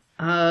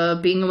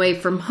 Being away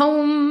from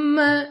home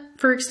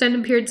for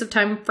extended periods of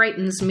time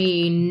frightens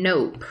me.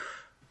 Nope.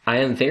 I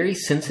am very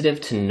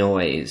sensitive to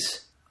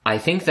noise. I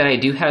think that I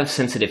do have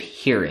sensitive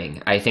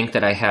hearing. I think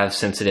that I have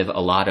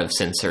a lot of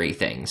sensory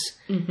things.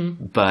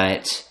 Mm-hmm.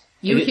 But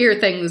you hear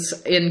things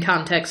in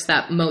context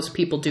that most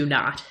people do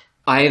not.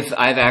 I've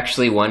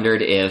actually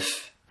wondered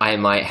if I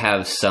might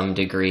have some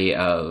degree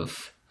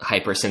of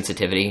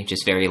hypersensitivity,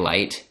 just very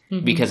light,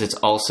 because it's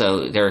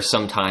also, there are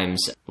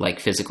sometimes like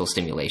physical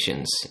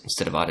stimulations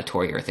instead of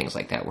auditory or things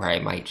like that where I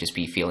might just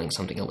be feeling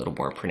something a little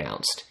more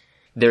pronounced.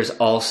 There's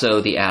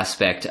also the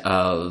aspect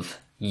of,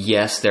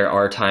 yes, there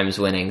are times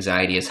when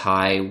anxiety is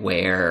high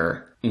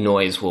where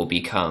noise will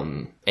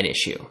become an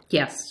issue.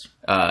 Yes.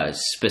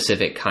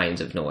 Specific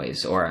kinds of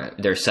noise, or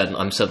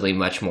I'm suddenly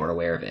much more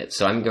aware of it.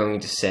 So I'm going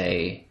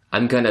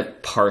to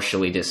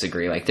partially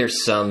disagree. Like,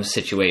 there's some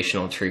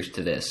situational truth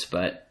to this,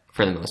 but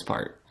for the most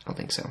part, I don't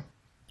think so.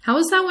 How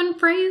is that one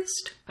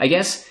phrased? I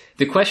guess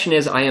the question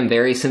is, I am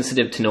very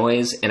sensitive to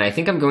noise, and I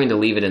think I'm going to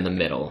leave it in the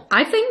middle.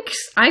 I think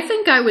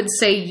I would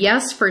say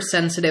yes for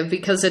sensitive,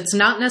 because it's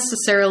not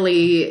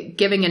necessarily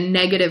giving a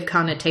negative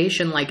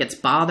connotation like it's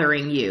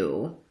bothering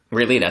you.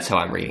 Really? That's how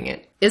I'm reading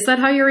it. Is that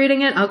how you're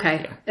reading it?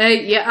 Okay.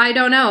 Yeah, I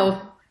don't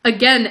know.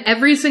 Again,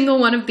 every single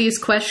one of these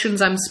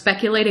questions, I'm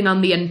speculating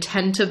on the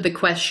intent of the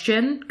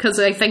question, because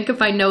I think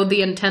if I know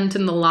the intent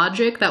and the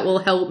logic, that will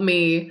help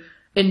me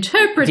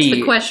interpret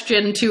the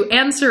question to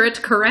answer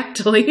it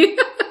correctly.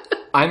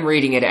 I'm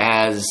reading it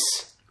as,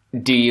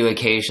 do you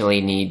occasionally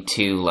need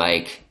to,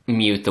 like,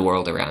 mute the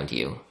world around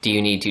you? Do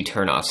you need to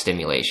turn off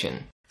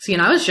stimulation? See,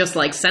 and I was just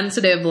like,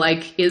 sensitive,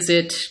 like, is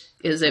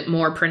it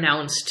more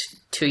pronounced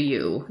to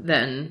you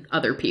than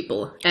other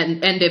people? And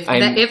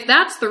if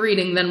that's the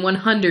reading, then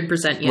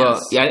 100% yes.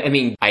 Well, yeah, I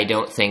mean, I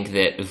don't think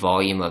that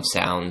volume of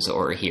sounds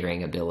or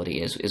hearing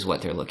ability is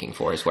what they're looking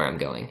for, is where I'm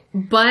going.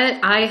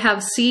 But I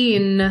have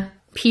seen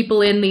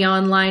people in the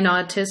online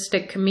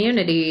autistic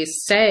community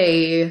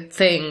say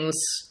things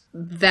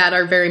that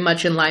are very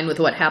much in line with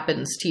what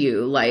happens to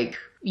you. Like,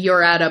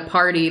 you're at a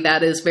party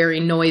that is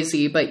very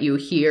noisy, but you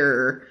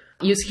hear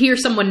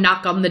someone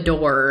knock on the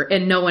door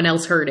and no one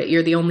else heard it.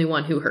 You're the only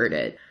one who heard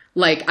it.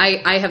 Like,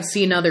 I have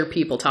seen other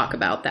people talk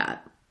about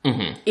that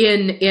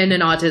in an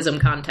autism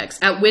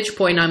context, at which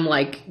point I'm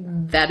like,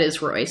 that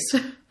is Royce.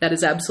 That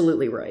is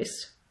absolutely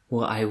Royce.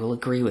 Well, I will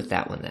agree with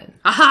that one then.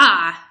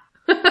 Aha!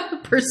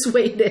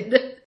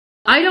 Persuaded.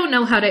 I don't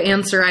know how to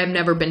answer I've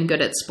never been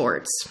good at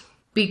sports,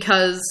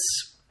 because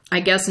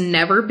I guess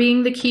never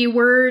being the key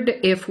word,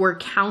 if we're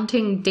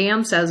counting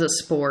dance as a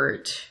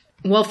sport.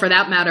 Well, for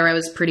that matter, I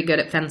was pretty good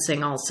at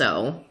fencing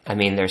also. I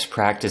mean, there's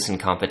practice and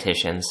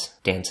competitions.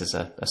 Dance is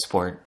a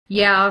sport.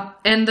 Yeah,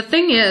 and the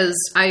thing is,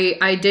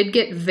 I did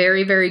get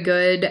very, very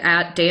good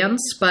at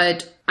dance,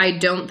 but I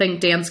don't think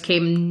dance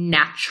came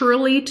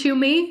naturally to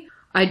me.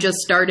 I just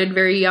started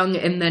very young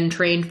and then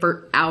trained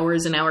for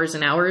hours and hours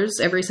and hours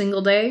every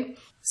single day.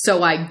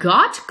 So I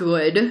got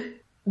good,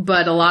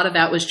 but a lot of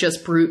that was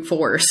just brute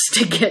force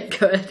to get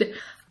good.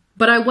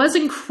 But I was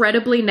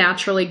incredibly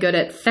naturally good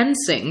at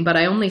fencing, but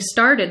I only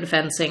started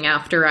fencing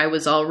after I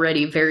was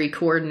already very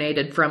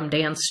coordinated from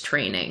dance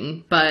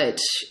training. But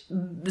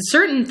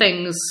certain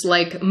things,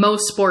 like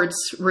most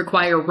sports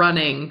require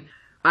running.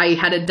 I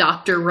had a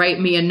doctor write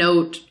me a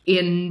note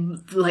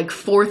in like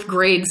 4th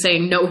grade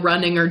saying no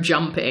running or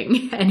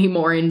jumping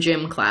anymore in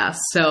gym class.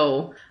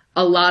 So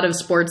a lot of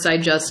sports I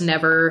just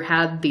never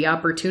had the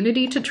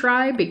opportunity to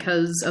try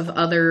because of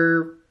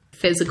other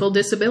physical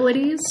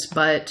disabilities.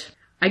 But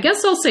I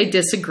guess I'll say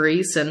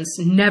disagree, since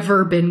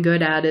never been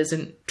good at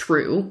isn't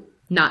true.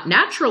 Not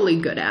naturally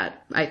good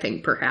at, I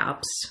think,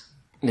 perhaps.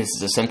 This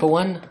is a simple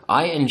one.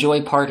 I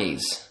enjoy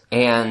parties.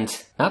 And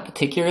not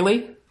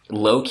particularly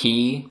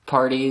low-key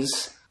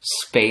parties,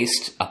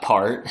 spaced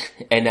apart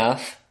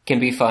enough, can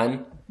be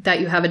fun. That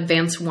you have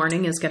advance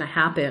warning is going to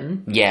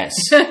happen. Yes.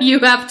 You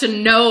have to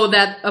know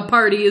that a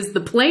party is the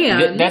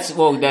plan. That's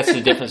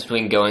the difference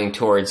between going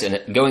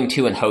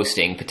to and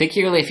hosting.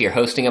 Particularly if you're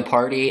hosting a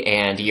party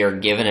and you're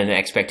given an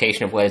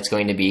expectation of what it's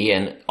going to be,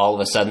 and all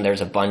of a sudden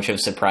there's a bunch of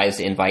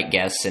surprise invite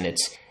guests and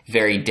it's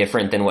very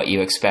different than what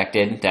you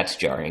expected. That's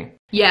jarring.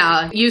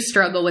 Yeah, you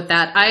struggle with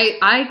that.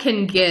 I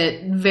can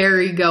get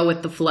very go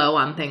with the flow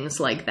on things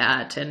like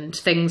that, and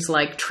things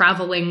like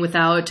traveling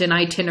without an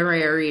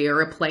itinerary or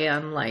a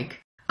plan. Like,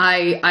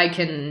 I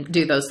can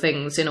do those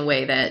things in a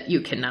way that you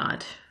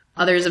cannot.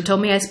 Others have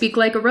told me I speak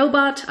like a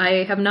robot.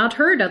 I have not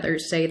heard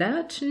others say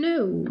that.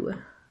 No.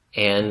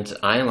 And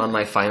I am on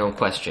my final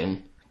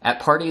question. At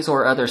parties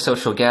or other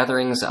social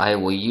gatherings, I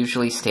will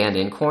usually stand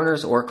in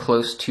corners or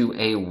close to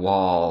a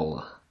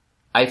wall.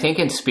 I think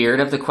in spirit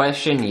of the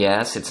question,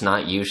 yes, it's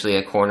not usually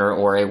a corner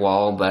or a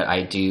wall, but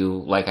I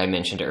do, like I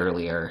mentioned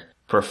earlier,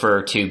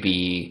 prefer to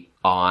be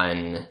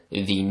on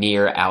the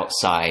near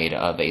outside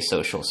of a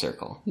social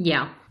circle.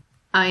 Yeah.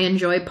 I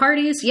enjoy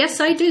parties.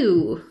 Yes, I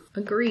do.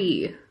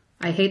 Agree.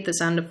 I hate the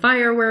sound of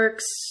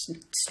fireworks.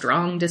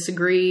 Strong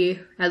disagree.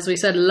 As we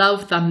said,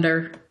 love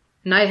thunder.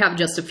 And I have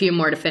just a few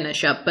more to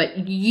finish up,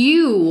 but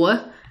you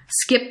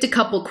skipped a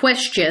couple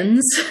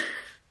questions.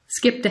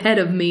 Skipped ahead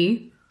of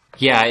me.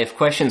 Yeah, if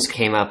questions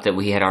came up that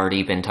we had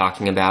already been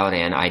talking about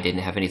and I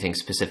didn't have anything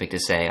specific to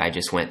say, I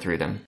just went through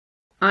them.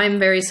 I'm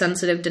very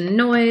sensitive to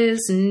noise.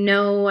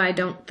 No, I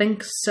don't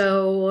think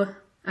so.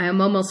 I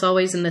am almost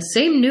always in the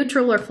same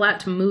neutral or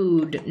flat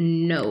mood.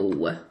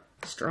 No.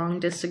 Strong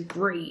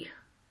disagree.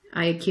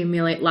 I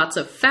accumulate lots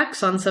of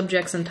facts on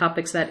subjects and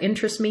topics that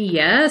interest me.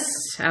 Yes,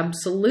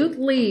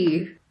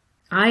 absolutely.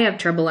 I have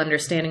trouble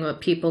understanding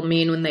what people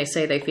mean when they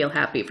say they feel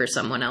happy for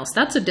someone else.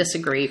 That's a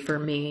disagree for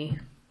me.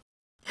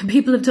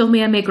 People have told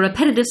me I make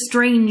repetitive,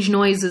 strange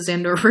noises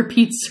and or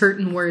repeat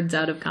certain words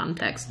out of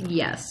context.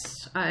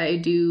 Yes, I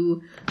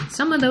do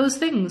some of those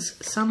things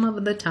some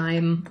of the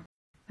time.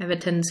 I have a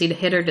tendency to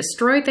hit or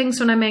destroy things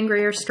when I'm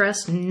angry or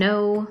stressed.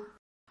 No.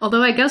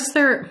 Although I guess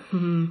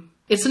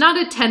it's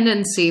not a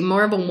tendency,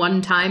 more of a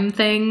one-time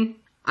thing.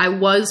 I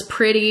was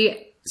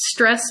pretty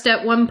stressed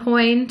at one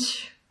point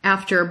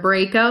after a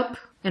breakup,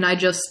 and I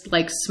just,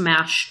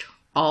 smashed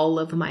all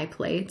of my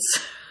plates.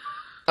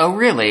 Oh,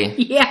 really?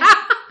 Yeah.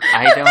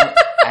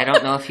 I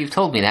don't know if you've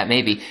told me that.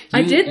 Maybe.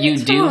 I didn't.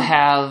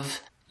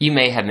 You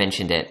may have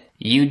mentioned it.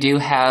 You do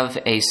have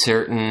a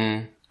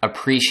certain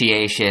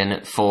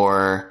appreciation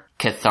for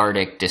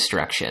cathartic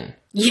destruction.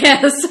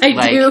 Yes,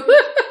 I do.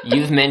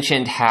 You've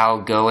mentioned how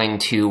going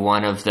to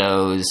one of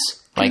those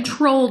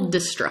controlled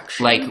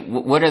destruction.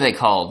 What are they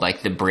called?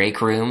 Like the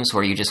break rooms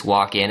where you just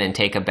walk in and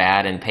take a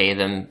bat and pay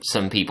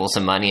some people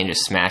some money and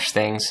just smash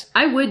things?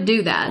 I would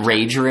do that.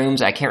 Rage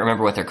rooms? I can't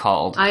remember what they're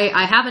called.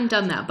 I haven't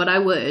done that, but I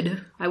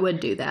would. I would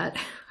do that.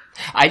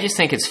 I just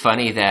think it's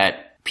funny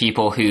that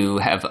people who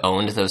have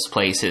owned those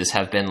places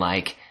have been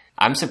like,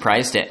 I'm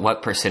surprised at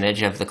what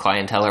percentage of the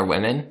clientele are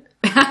women.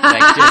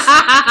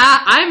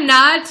 I'm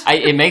not.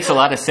 It makes a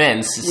lot of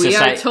sense. We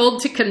are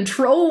told to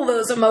control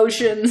those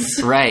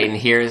emotions. Right, and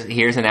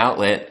here's an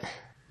outlet.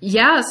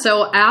 Yeah,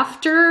 so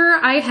after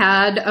I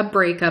had a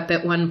breakup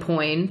at one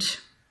point,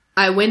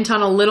 I went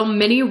on a little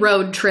mini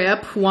road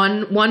trip.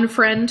 One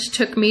friend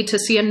took me to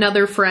see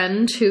another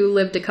friend who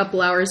lived a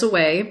couple hours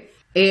away,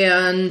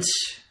 and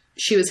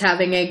she was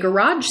having a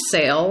garage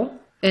sale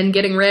and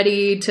getting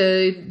ready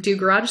to do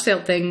garage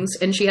sale things,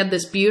 and she had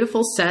this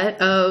beautiful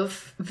set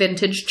of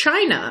vintage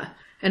china.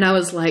 And I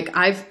was like,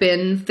 I've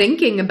been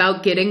thinking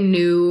about getting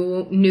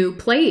new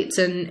plates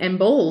and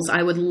bowls.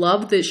 I would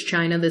love this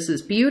china. This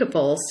is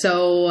beautiful.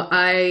 So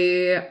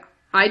I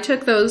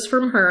took those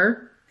from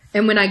her.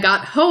 And when I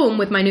got home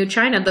with my new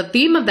china, the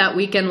theme of that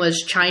weekend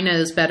was China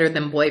is better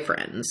than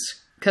boyfriends.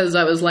 Because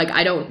I was like,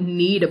 I don't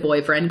need a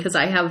boyfriend because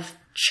I have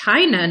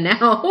china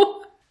now.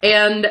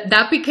 And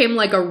that became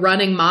like a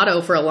running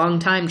motto for a long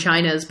time.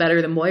 China is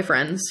better than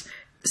boyfriends.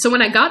 So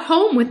when I got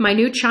home with my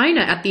new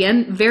china at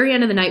the very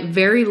end of the night,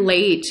 very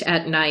late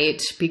at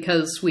night,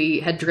 because we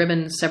had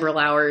driven several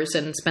hours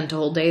and spent a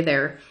whole day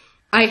there,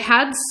 I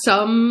had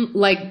some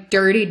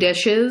dirty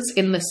dishes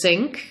in the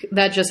sink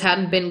that just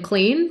hadn't been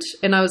cleaned.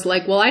 And I was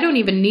like, well, I don't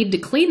even need to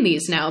clean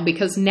these now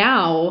because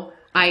now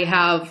I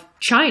have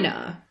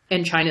china.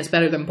 And China's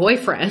better than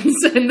boyfriends.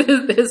 And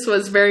this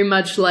was very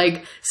much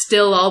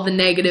still all the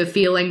negative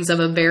feelings of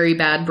a very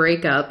bad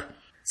breakup.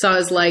 So I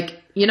was like,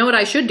 you know what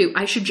I should do?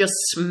 I should just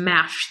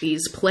smash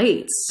these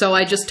plates. So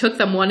I just took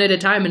them one at a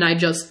time and I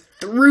just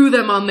threw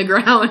them on the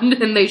ground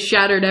and they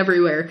shattered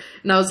everywhere.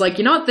 And I was like,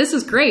 you know what? This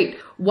is great.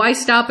 Why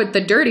stop at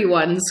the dirty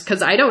ones?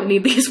 Because I don't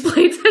need these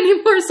plates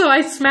anymore. So I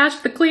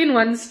smashed the clean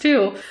ones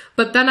too.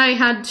 But then I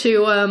had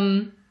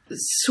to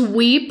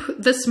sweep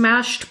the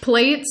smashed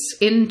plates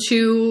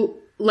into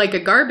a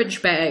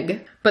garbage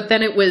bag, but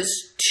then it was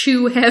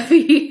too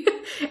heavy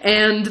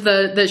and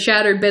the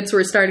shattered bits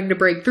were starting to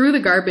break through the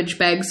garbage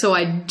bag, so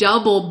I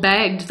double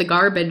bagged the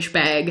garbage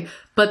bag,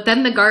 but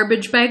then the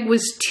garbage bag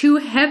was too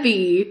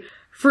heavy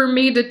for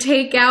me to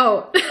take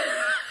out.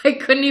 I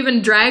couldn't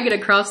even drag it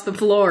across the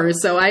floor,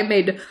 so I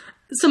made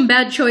some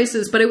bad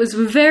choices, but it was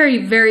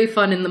very, very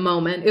fun in the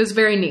moment. It was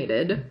very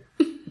needed.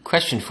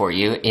 Question for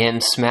you.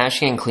 In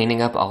smashing and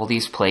cleaning up all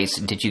these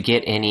plates, did you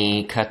get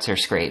any cuts or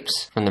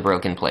scrapes from the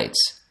broken plates?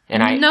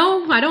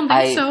 No, I don't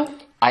think so.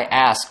 I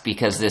ask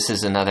because this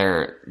is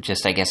another,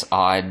 just I guess,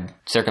 odd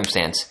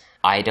circumstance.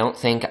 I don't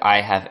think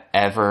I have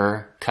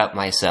ever cut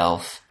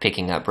myself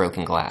picking up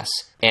broken glass.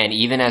 And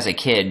even as a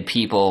kid,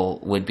 people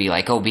would be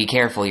like, oh, be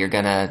careful,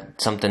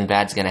 something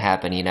bad's gonna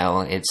happen,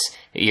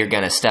 you're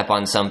gonna step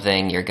on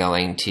something, you're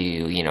going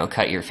to,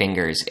 cut your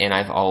fingers. And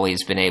I've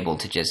always been able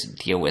to just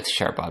deal with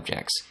sharp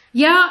objects.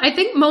 Yeah, I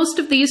think most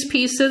of these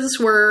pieces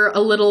were a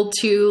little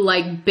too,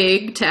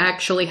 big to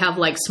actually have,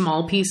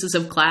 small pieces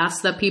of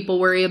glass that people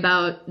worry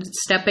about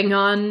stepping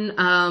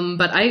on.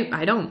 But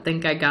I don't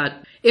think I got...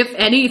 If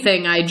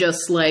anything, I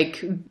just,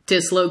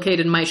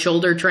 dislocated my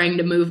shoulder trying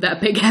to move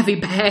that big, heavy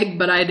bag,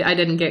 but I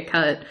didn't get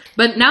cut.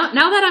 But now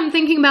that I'm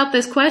thinking about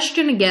this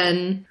question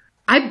again,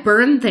 I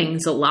burn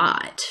things a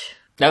lot.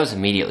 That was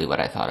immediately what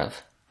I thought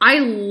of. I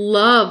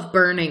love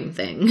burning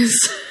things.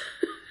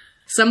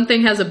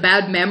 Something has a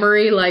bad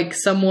memory,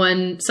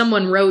 someone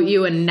wrote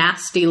you a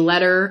nasty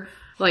letter,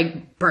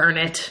 burn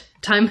it.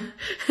 time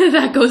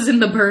that goes in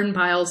the burn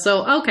pile.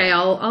 So, okay,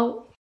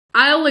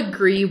 I'll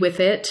agree with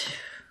it.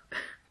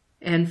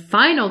 And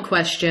final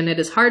question, it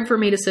is hard for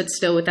me to sit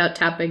still without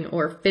tapping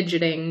or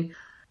fidgeting.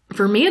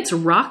 For me, it's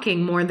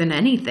rocking more than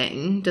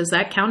anything. Does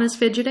that count as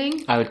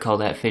fidgeting? I would call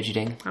that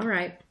fidgeting. All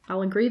right,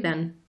 I'll agree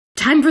then.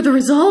 Time for the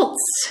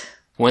results!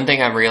 One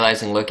thing I'm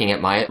realizing looking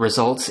at my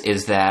results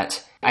is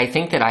that I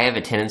think that I have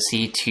a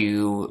tendency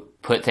to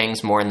put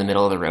things more in the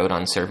middle of the road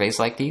on surveys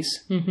like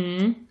these.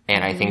 Mm-hmm.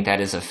 And I think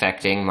that is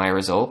affecting my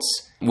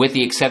results. With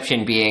the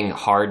exception being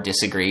hard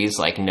disagrees,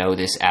 like, no,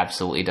 this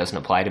absolutely doesn't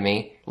apply to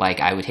me. Like,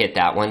 I would hit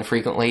that one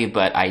frequently,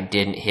 but I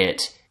didn't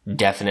hit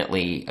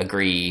definitely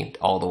agree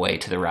all the way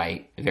to the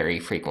right very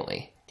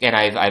frequently. And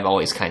I've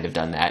always kind of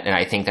done that. And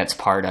I think that's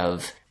part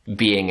of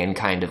being in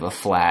kind of a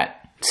flat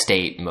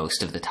state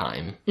most of the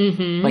time.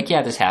 Mm-hmm. Like,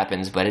 yeah, this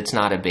happens, but it's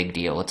not a big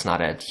deal. It's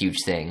not a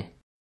huge thing.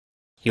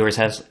 Yours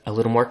has a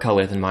little more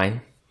color than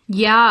mine.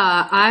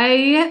 Yeah,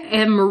 I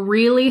am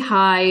really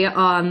high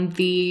on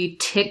the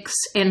tics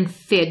and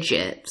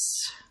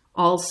fidgets.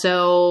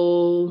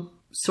 Also,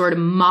 sort of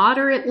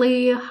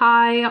moderately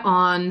high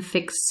on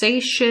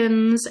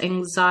fixations,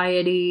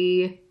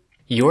 anxiety.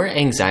 Your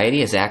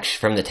anxiety is actually,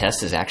 from the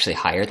test, is actually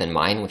higher than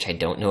mine, which I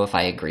don't know if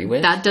I agree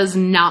with. That does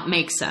not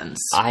make sense.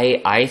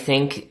 I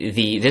think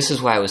this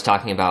is why I was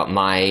talking about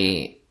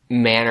my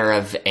manner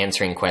of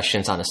answering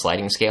questions on a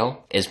sliding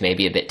scale is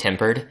maybe a bit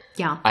tempered.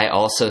 Yeah. I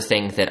also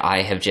think that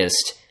I have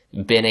just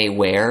been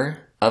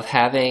aware of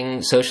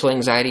having social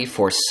anxiety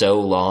for so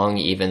long,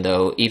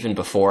 even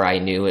before I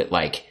knew it,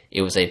 like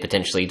it was a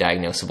potentially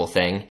diagnosable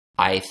thing.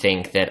 I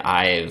think that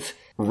I've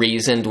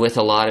reasoned with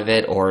a lot of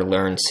it or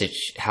learned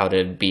how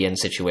to be in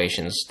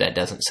situations that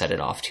doesn't set it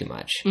off too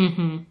much.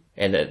 Mm-hmm.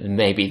 And that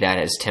maybe that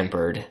has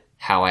tempered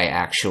how I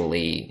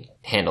actually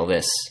handle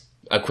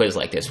a quiz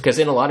like this, because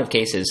in a lot of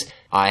cases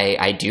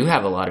I do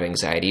have a lot of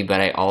anxiety,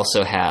 but I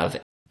also have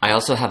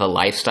a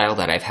lifestyle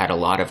that I've had a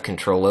lot of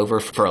control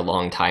over for a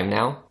long time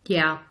now.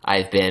 Yeah.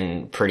 I've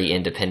been pretty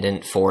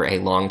independent for a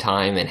long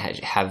time and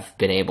have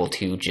been able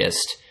to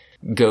just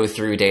go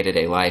through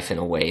day-to-day life in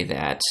a way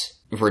that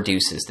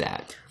reduces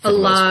that. A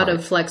lot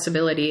of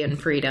flexibility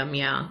and freedom,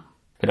 yeah.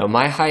 But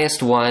my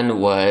highest one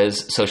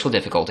was social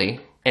difficulty,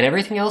 and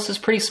everything else is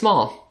pretty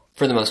small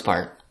for the most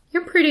part.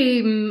 You're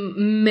pretty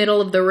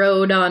middle of the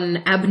road on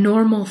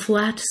abnormal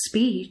flat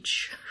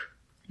speech.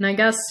 And I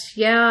guess,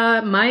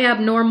 yeah, my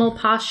abnormal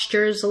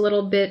posture's a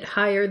little bit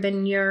higher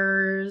than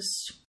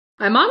yours.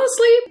 I'm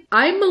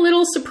a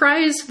little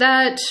surprised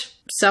that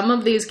some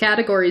of these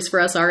categories for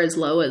us are as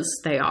low as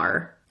they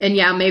are. And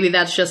yeah, maybe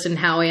that's just in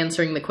how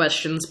answering the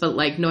questions, but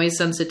like noise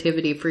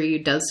sensitivity for you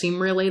does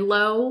seem really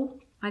low,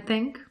 I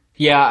think.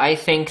 Yeah, I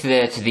think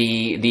that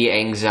the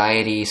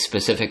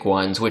anxiety-specific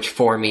ones, which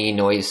for me,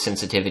 noise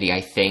sensitivity,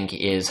 I think,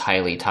 is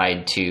highly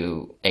tied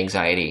to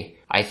anxiety.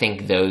 I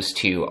think those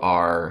two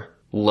are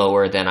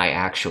lower than I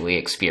actually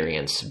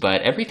experience.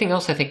 But everything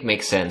else, I think,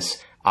 makes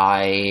sense.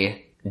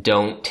 I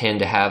don't tend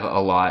to have a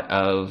lot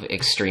of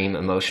extreme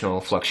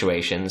emotional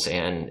fluctuations,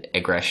 and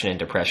aggression and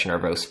depression are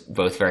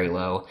both very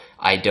low.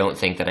 I don't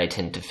think that I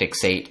tend to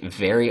fixate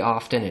very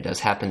often. It does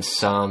happen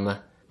some.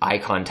 Eye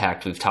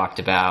contact we've talked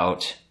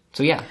about.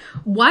 So yeah.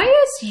 Why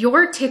is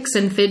your tics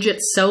and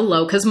fidgets so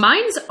low? Because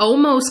mine's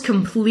almost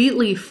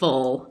completely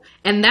full,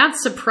 and that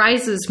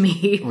surprises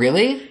me.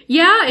 Really?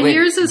 Yeah, and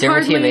yours is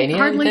hardly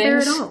there at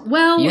things? all.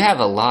 Well, you have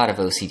a lot of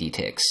OCD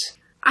tics.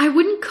 I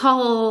wouldn't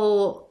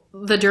call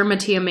the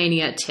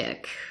dermatillomania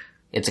tic.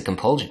 It's a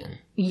compulsion.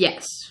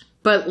 Yes.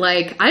 But,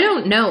 like, I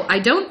don't know. I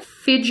don't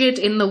fidget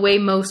in the way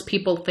most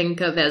people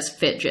think of as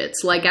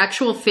fidgets. Like,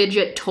 actual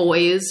fidget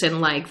toys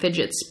and, like,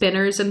 fidget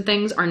spinners and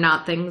things are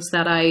not things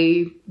that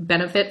I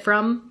benefit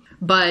from.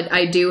 But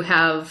I do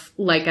have,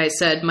 like I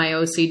said, my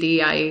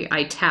OCD.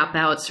 I tap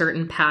out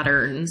certain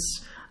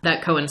patterns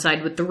that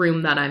coincide with the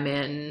room that I'm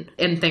in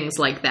and things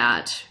like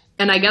that.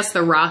 And I guess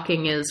the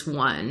rocking is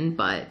one,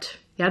 but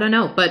yeah, I don't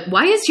know. But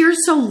why is yours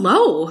so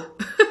low?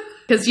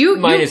 Because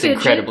mine is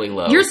incredibly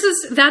low. Yours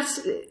is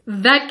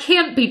that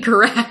can't be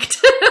correct.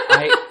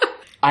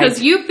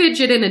 Because you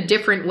fidget in a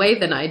different way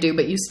than I do,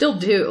 but you still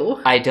do.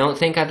 I don't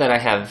think that I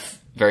have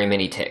very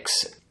many tics.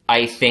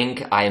 I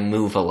think I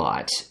move a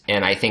lot,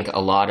 and I think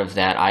a lot of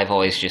that I've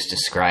always just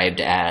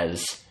described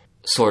as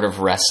sort of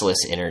restless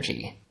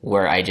energy,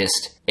 where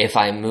if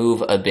I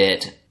move a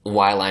bit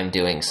while I'm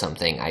doing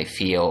something, I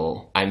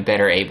feel I'm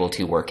better able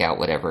to work out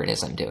whatever it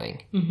is I'm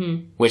doing.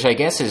 Mm-hmm. Which I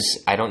guess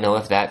I don't know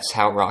if that's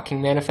how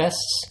rocking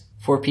manifests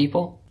for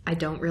people. I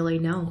don't really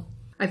know.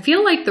 I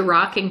feel like the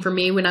rocking for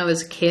me when I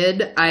was a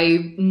kid,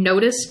 I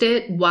noticed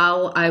it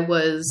while I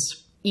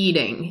was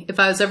eating. If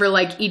I was ever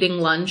like eating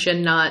lunch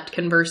and not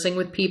conversing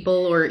with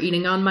people or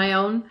eating on my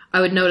own, I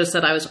would notice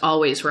that I was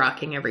always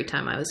rocking every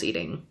time I was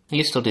eating.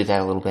 You still do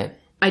that a little bit.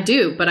 I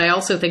do, but I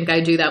also think I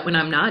do that when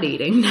I'm not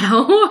eating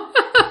now.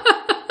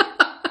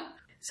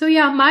 So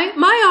yeah,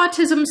 my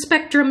autism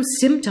spectrum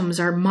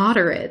symptoms are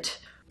moderate,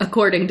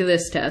 according to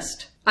this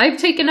test. I've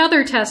taken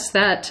other tests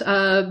that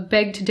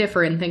beg to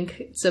differ and think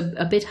it's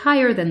a bit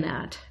higher than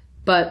that.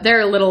 But there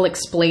are little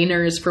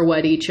explainers for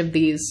what each of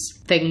these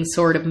things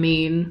sort of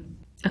mean.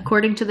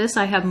 According to this,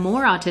 I have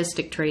more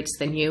autistic traits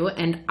than you,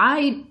 and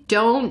I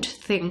don't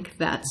think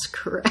that's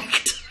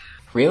correct.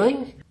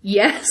 Really?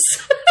 Yes.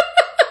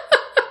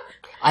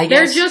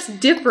 They're just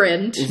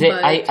different.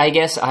 I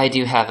guess I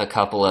do have a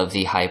couple of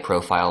the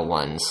high-profile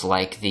ones,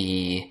 like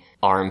the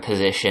arm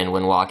position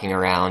when walking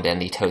around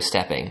and the toe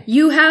stepping.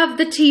 You have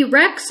the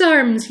T-Rex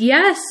arms,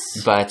 yes!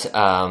 But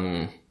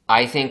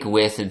I think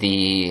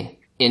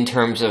in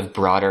terms of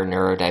broader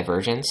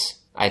neurodivergence,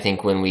 I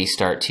think when we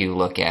start to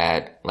look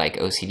at like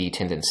OCD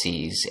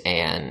tendencies,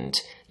 and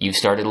you've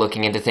started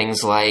looking into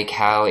things like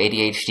how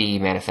ADHD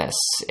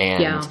manifests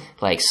and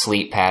like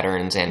sleep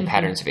patterns and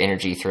patterns of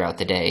energy throughout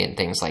the day and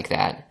things like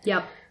that.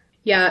 Yep.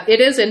 Yeah,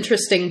 it is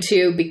interesting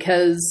too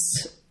because,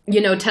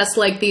 tests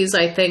like these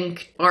I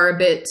think are a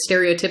bit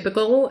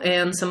stereotypical,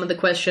 and some of the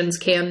questions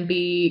can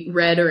be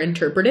read or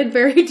interpreted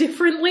very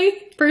differently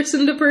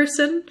person to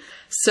person.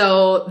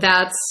 So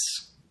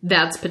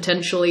that's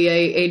potentially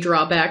a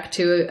drawback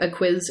to a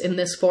quiz in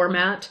this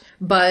format.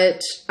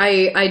 But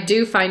I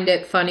do find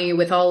it funny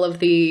with all of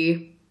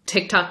the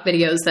TikTok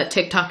videos that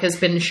TikTok has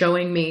been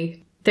showing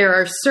me. There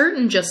are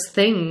certain just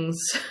things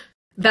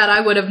that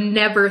I would have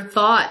never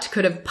thought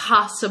could have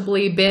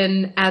possibly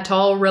been at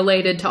all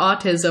related to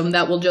autism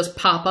that will just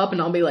pop up,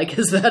 and I'll be like,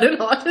 is that an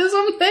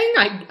autism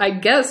thing? I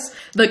guess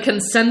the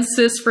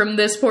consensus from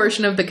this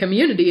portion of the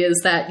community is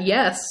that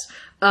yes.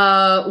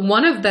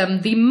 One of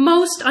them, the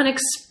most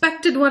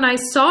unexpected one I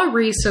saw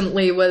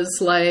recently, was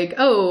like,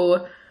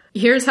 oh,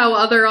 here's how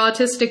other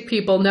autistic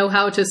people know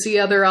how to see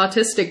other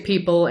autistic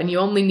people, and you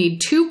only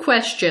need 2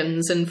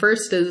 questions. And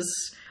first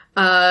is,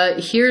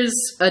 here's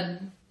a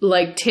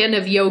tin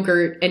of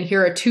yogurt, and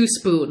here are 2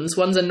 spoons.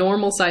 One's a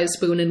normal size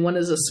spoon and one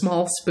is a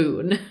small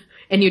spoon.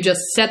 And you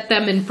just set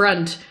them in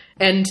front,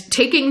 and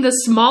taking the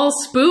small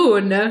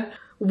spoon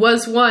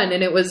was one,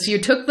 and it was, you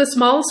took the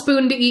small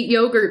spoon to eat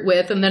yogurt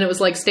with, and then it was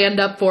like,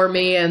 stand up for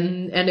me,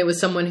 and it was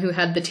someone who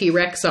had the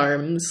T-Rex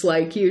arms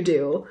like you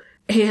do.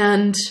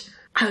 And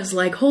I was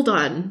like, hold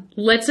on,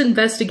 let's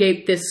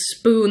investigate this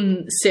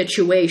spoon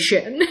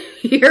situation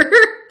here.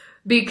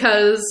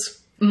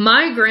 Because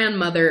my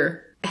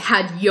grandmother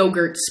had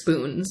yogurt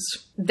spoons.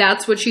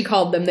 That's what she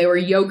called them. They were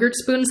yogurt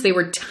spoons. They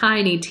were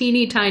tiny,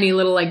 teeny, tiny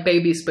little like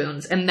baby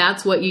spoons, and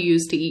that's what you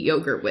used to eat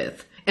yogurt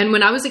with. And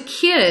when I was a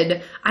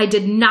kid, I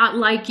did not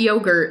like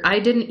yogurt. I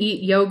didn't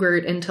eat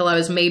yogurt until I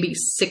was maybe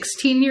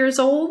 16 years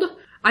old.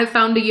 I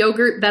found a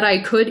yogurt that I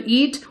could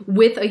eat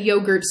with a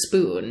yogurt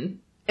spoon.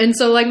 And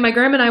so like my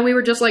grandma and I, we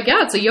were just like,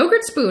 yeah, it's a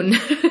yogurt spoon.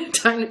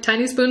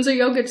 Tiny spoons are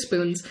yogurt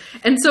spoons.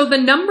 And so the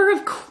number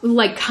of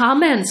like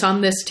comments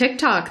on this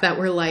TikTok that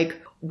were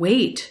like,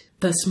 wait,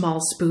 the small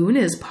spoon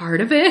is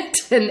part of it?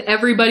 And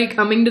everybody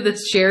coming to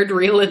this shared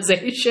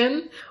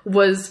realization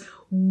was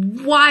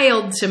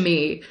wild to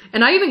me.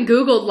 And I even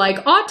Googled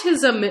like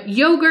autism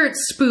yogurt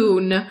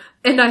spoon,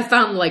 and I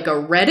found like a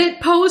Reddit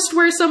post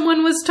where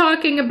someone was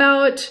talking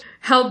about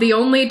how the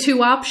only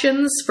 2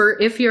 options for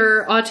if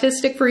you're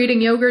autistic for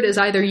eating yogurt is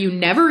either you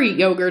never eat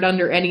yogurt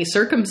under any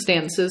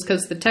circumstances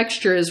because the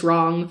texture is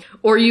wrong,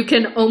 or you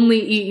can only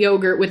eat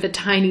yogurt with a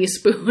tiny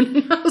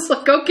spoon. I was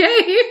like,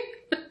 okay.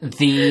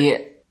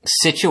 The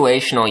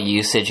situational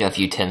usage of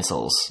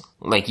utensils,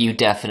 like you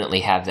definitely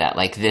have that.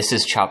 Like, this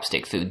is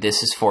chopstick food,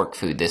 this is fork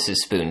food, this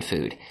is spoon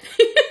food.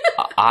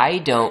 I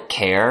don't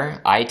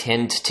care. I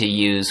tend to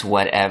use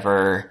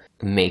whatever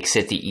makes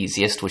it the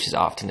easiest, which is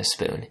often a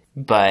spoon.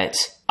 But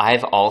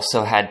I've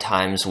also had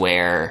times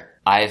where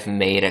I've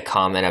made a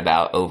comment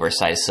about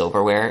oversized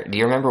silverware. Do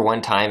you remember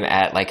one time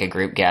at like a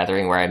group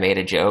gathering where I made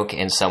a joke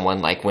and someone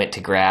like went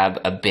to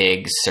grab a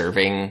big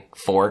serving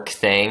fork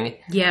thing?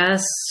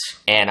 Yes.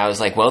 And I was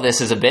like, well,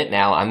 this is a bit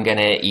now. I'm going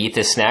to eat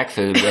the snack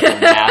food with a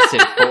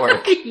massive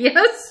fork.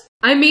 Yes.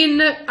 I mean,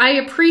 I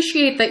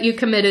appreciate that you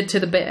committed to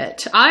the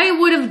bit. I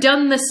would have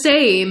done the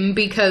same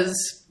because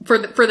for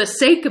the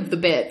sake of the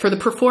bit, for the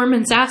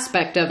performance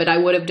aspect of it, I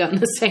would have done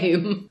the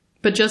same.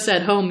 But just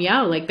at home,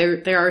 yeah, like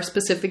there are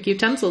specific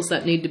utensils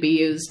that need to be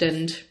used.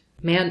 And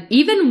man,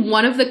 even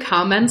one of the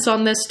comments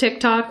on this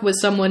TikTok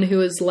was someone who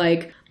was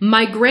like,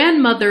 my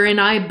grandmother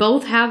and I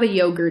both have a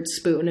yogurt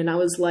spoon. And I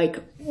was like,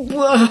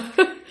 whoa,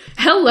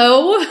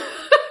 hello.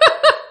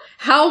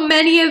 How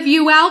many of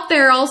you out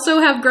there also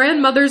have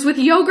grandmothers with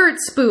yogurt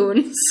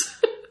spoons?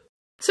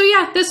 So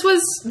yeah, this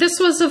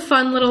was a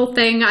fun little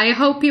thing. I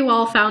hope you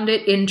all found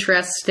it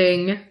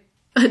interesting.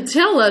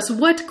 Tell us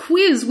what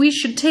quiz we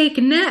should take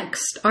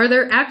next. Are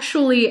there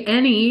actually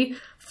any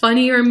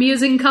funny or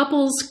amusing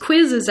couples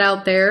quizzes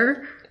out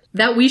there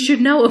that we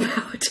should know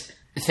about?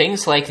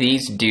 Things like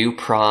these do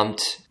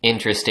prompt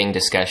interesting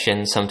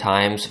discussion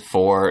sometimes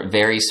for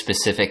very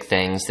specific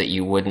things that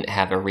you wouldn't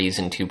have a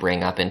reason to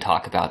bring up and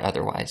talk about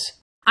otherwise.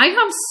 I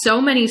have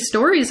so many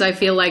stories I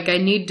feel like I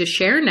need to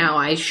share now.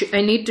 I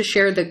need to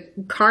share the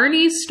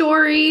Carney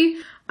story.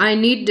 I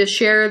need to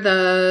share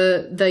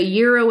the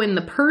Euro in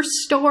the purse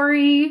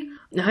story.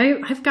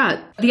 I've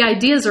got, the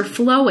ideas are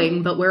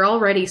flowing, but we're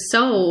already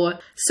so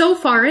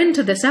far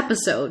into this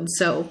episode,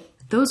 so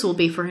those will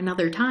be for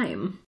another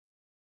time.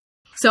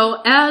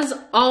 So as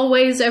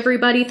always,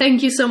 everybody,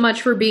 thank you so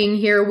much for being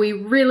here. We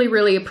really,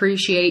 really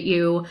appreciate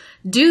you.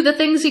 Do the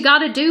things you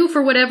gotta do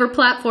for whatever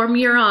platform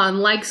you're on.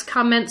 Likes,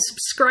 comments,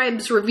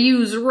 subscribes,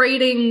 reviews,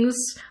 ratings,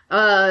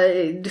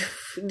 retweets,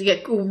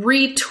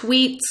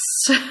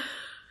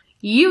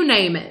 you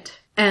name it.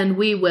 And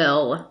we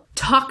will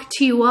talk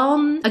to you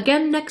all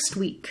again next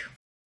week.